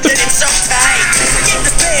 That it's so tight. Get the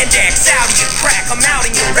spandex out of your crack. I'm out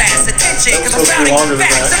in your ass. Attention. shit, cause I'm Supposed to be drowning longer than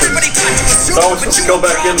facts. that, 'cause Everybody got to assume, it's always but supposed you to go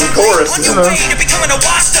back wrong. into the chorus, On you your know. way to becoming a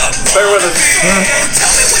washed up. Bear with us.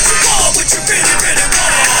 Tell me what you want, what you really, really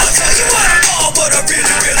want. I'll tell you what I want, what I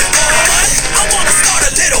really, really want. I wanna start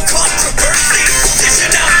a little controversy,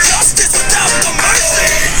 dishing out justice without the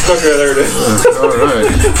mercy. Okay, there it is. All right.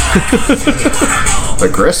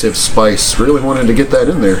 Aggressive Spice really wanted to get that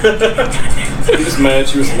in there. He's mad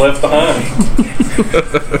she was left behind.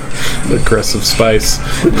 Aggressive Spice.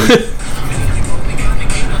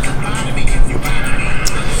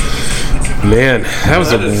 Man, that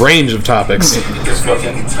was a range of topics.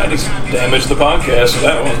 I just damaged the podcast with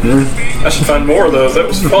that one. I should find more of those. That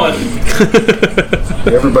was fun.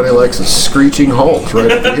 Everybody likes a screeching halt right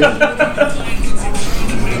at the end.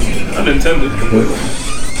 Unintended completely.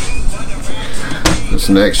 What's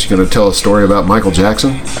next? You going to tell a story about Michael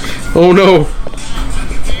Jackson? Oh no.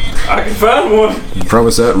 I can find one. I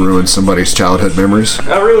promise that ruined somebody's childhood memories.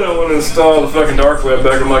 I really don't want to install the fucking dark web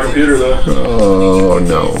back on my computer though. Oh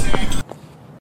no.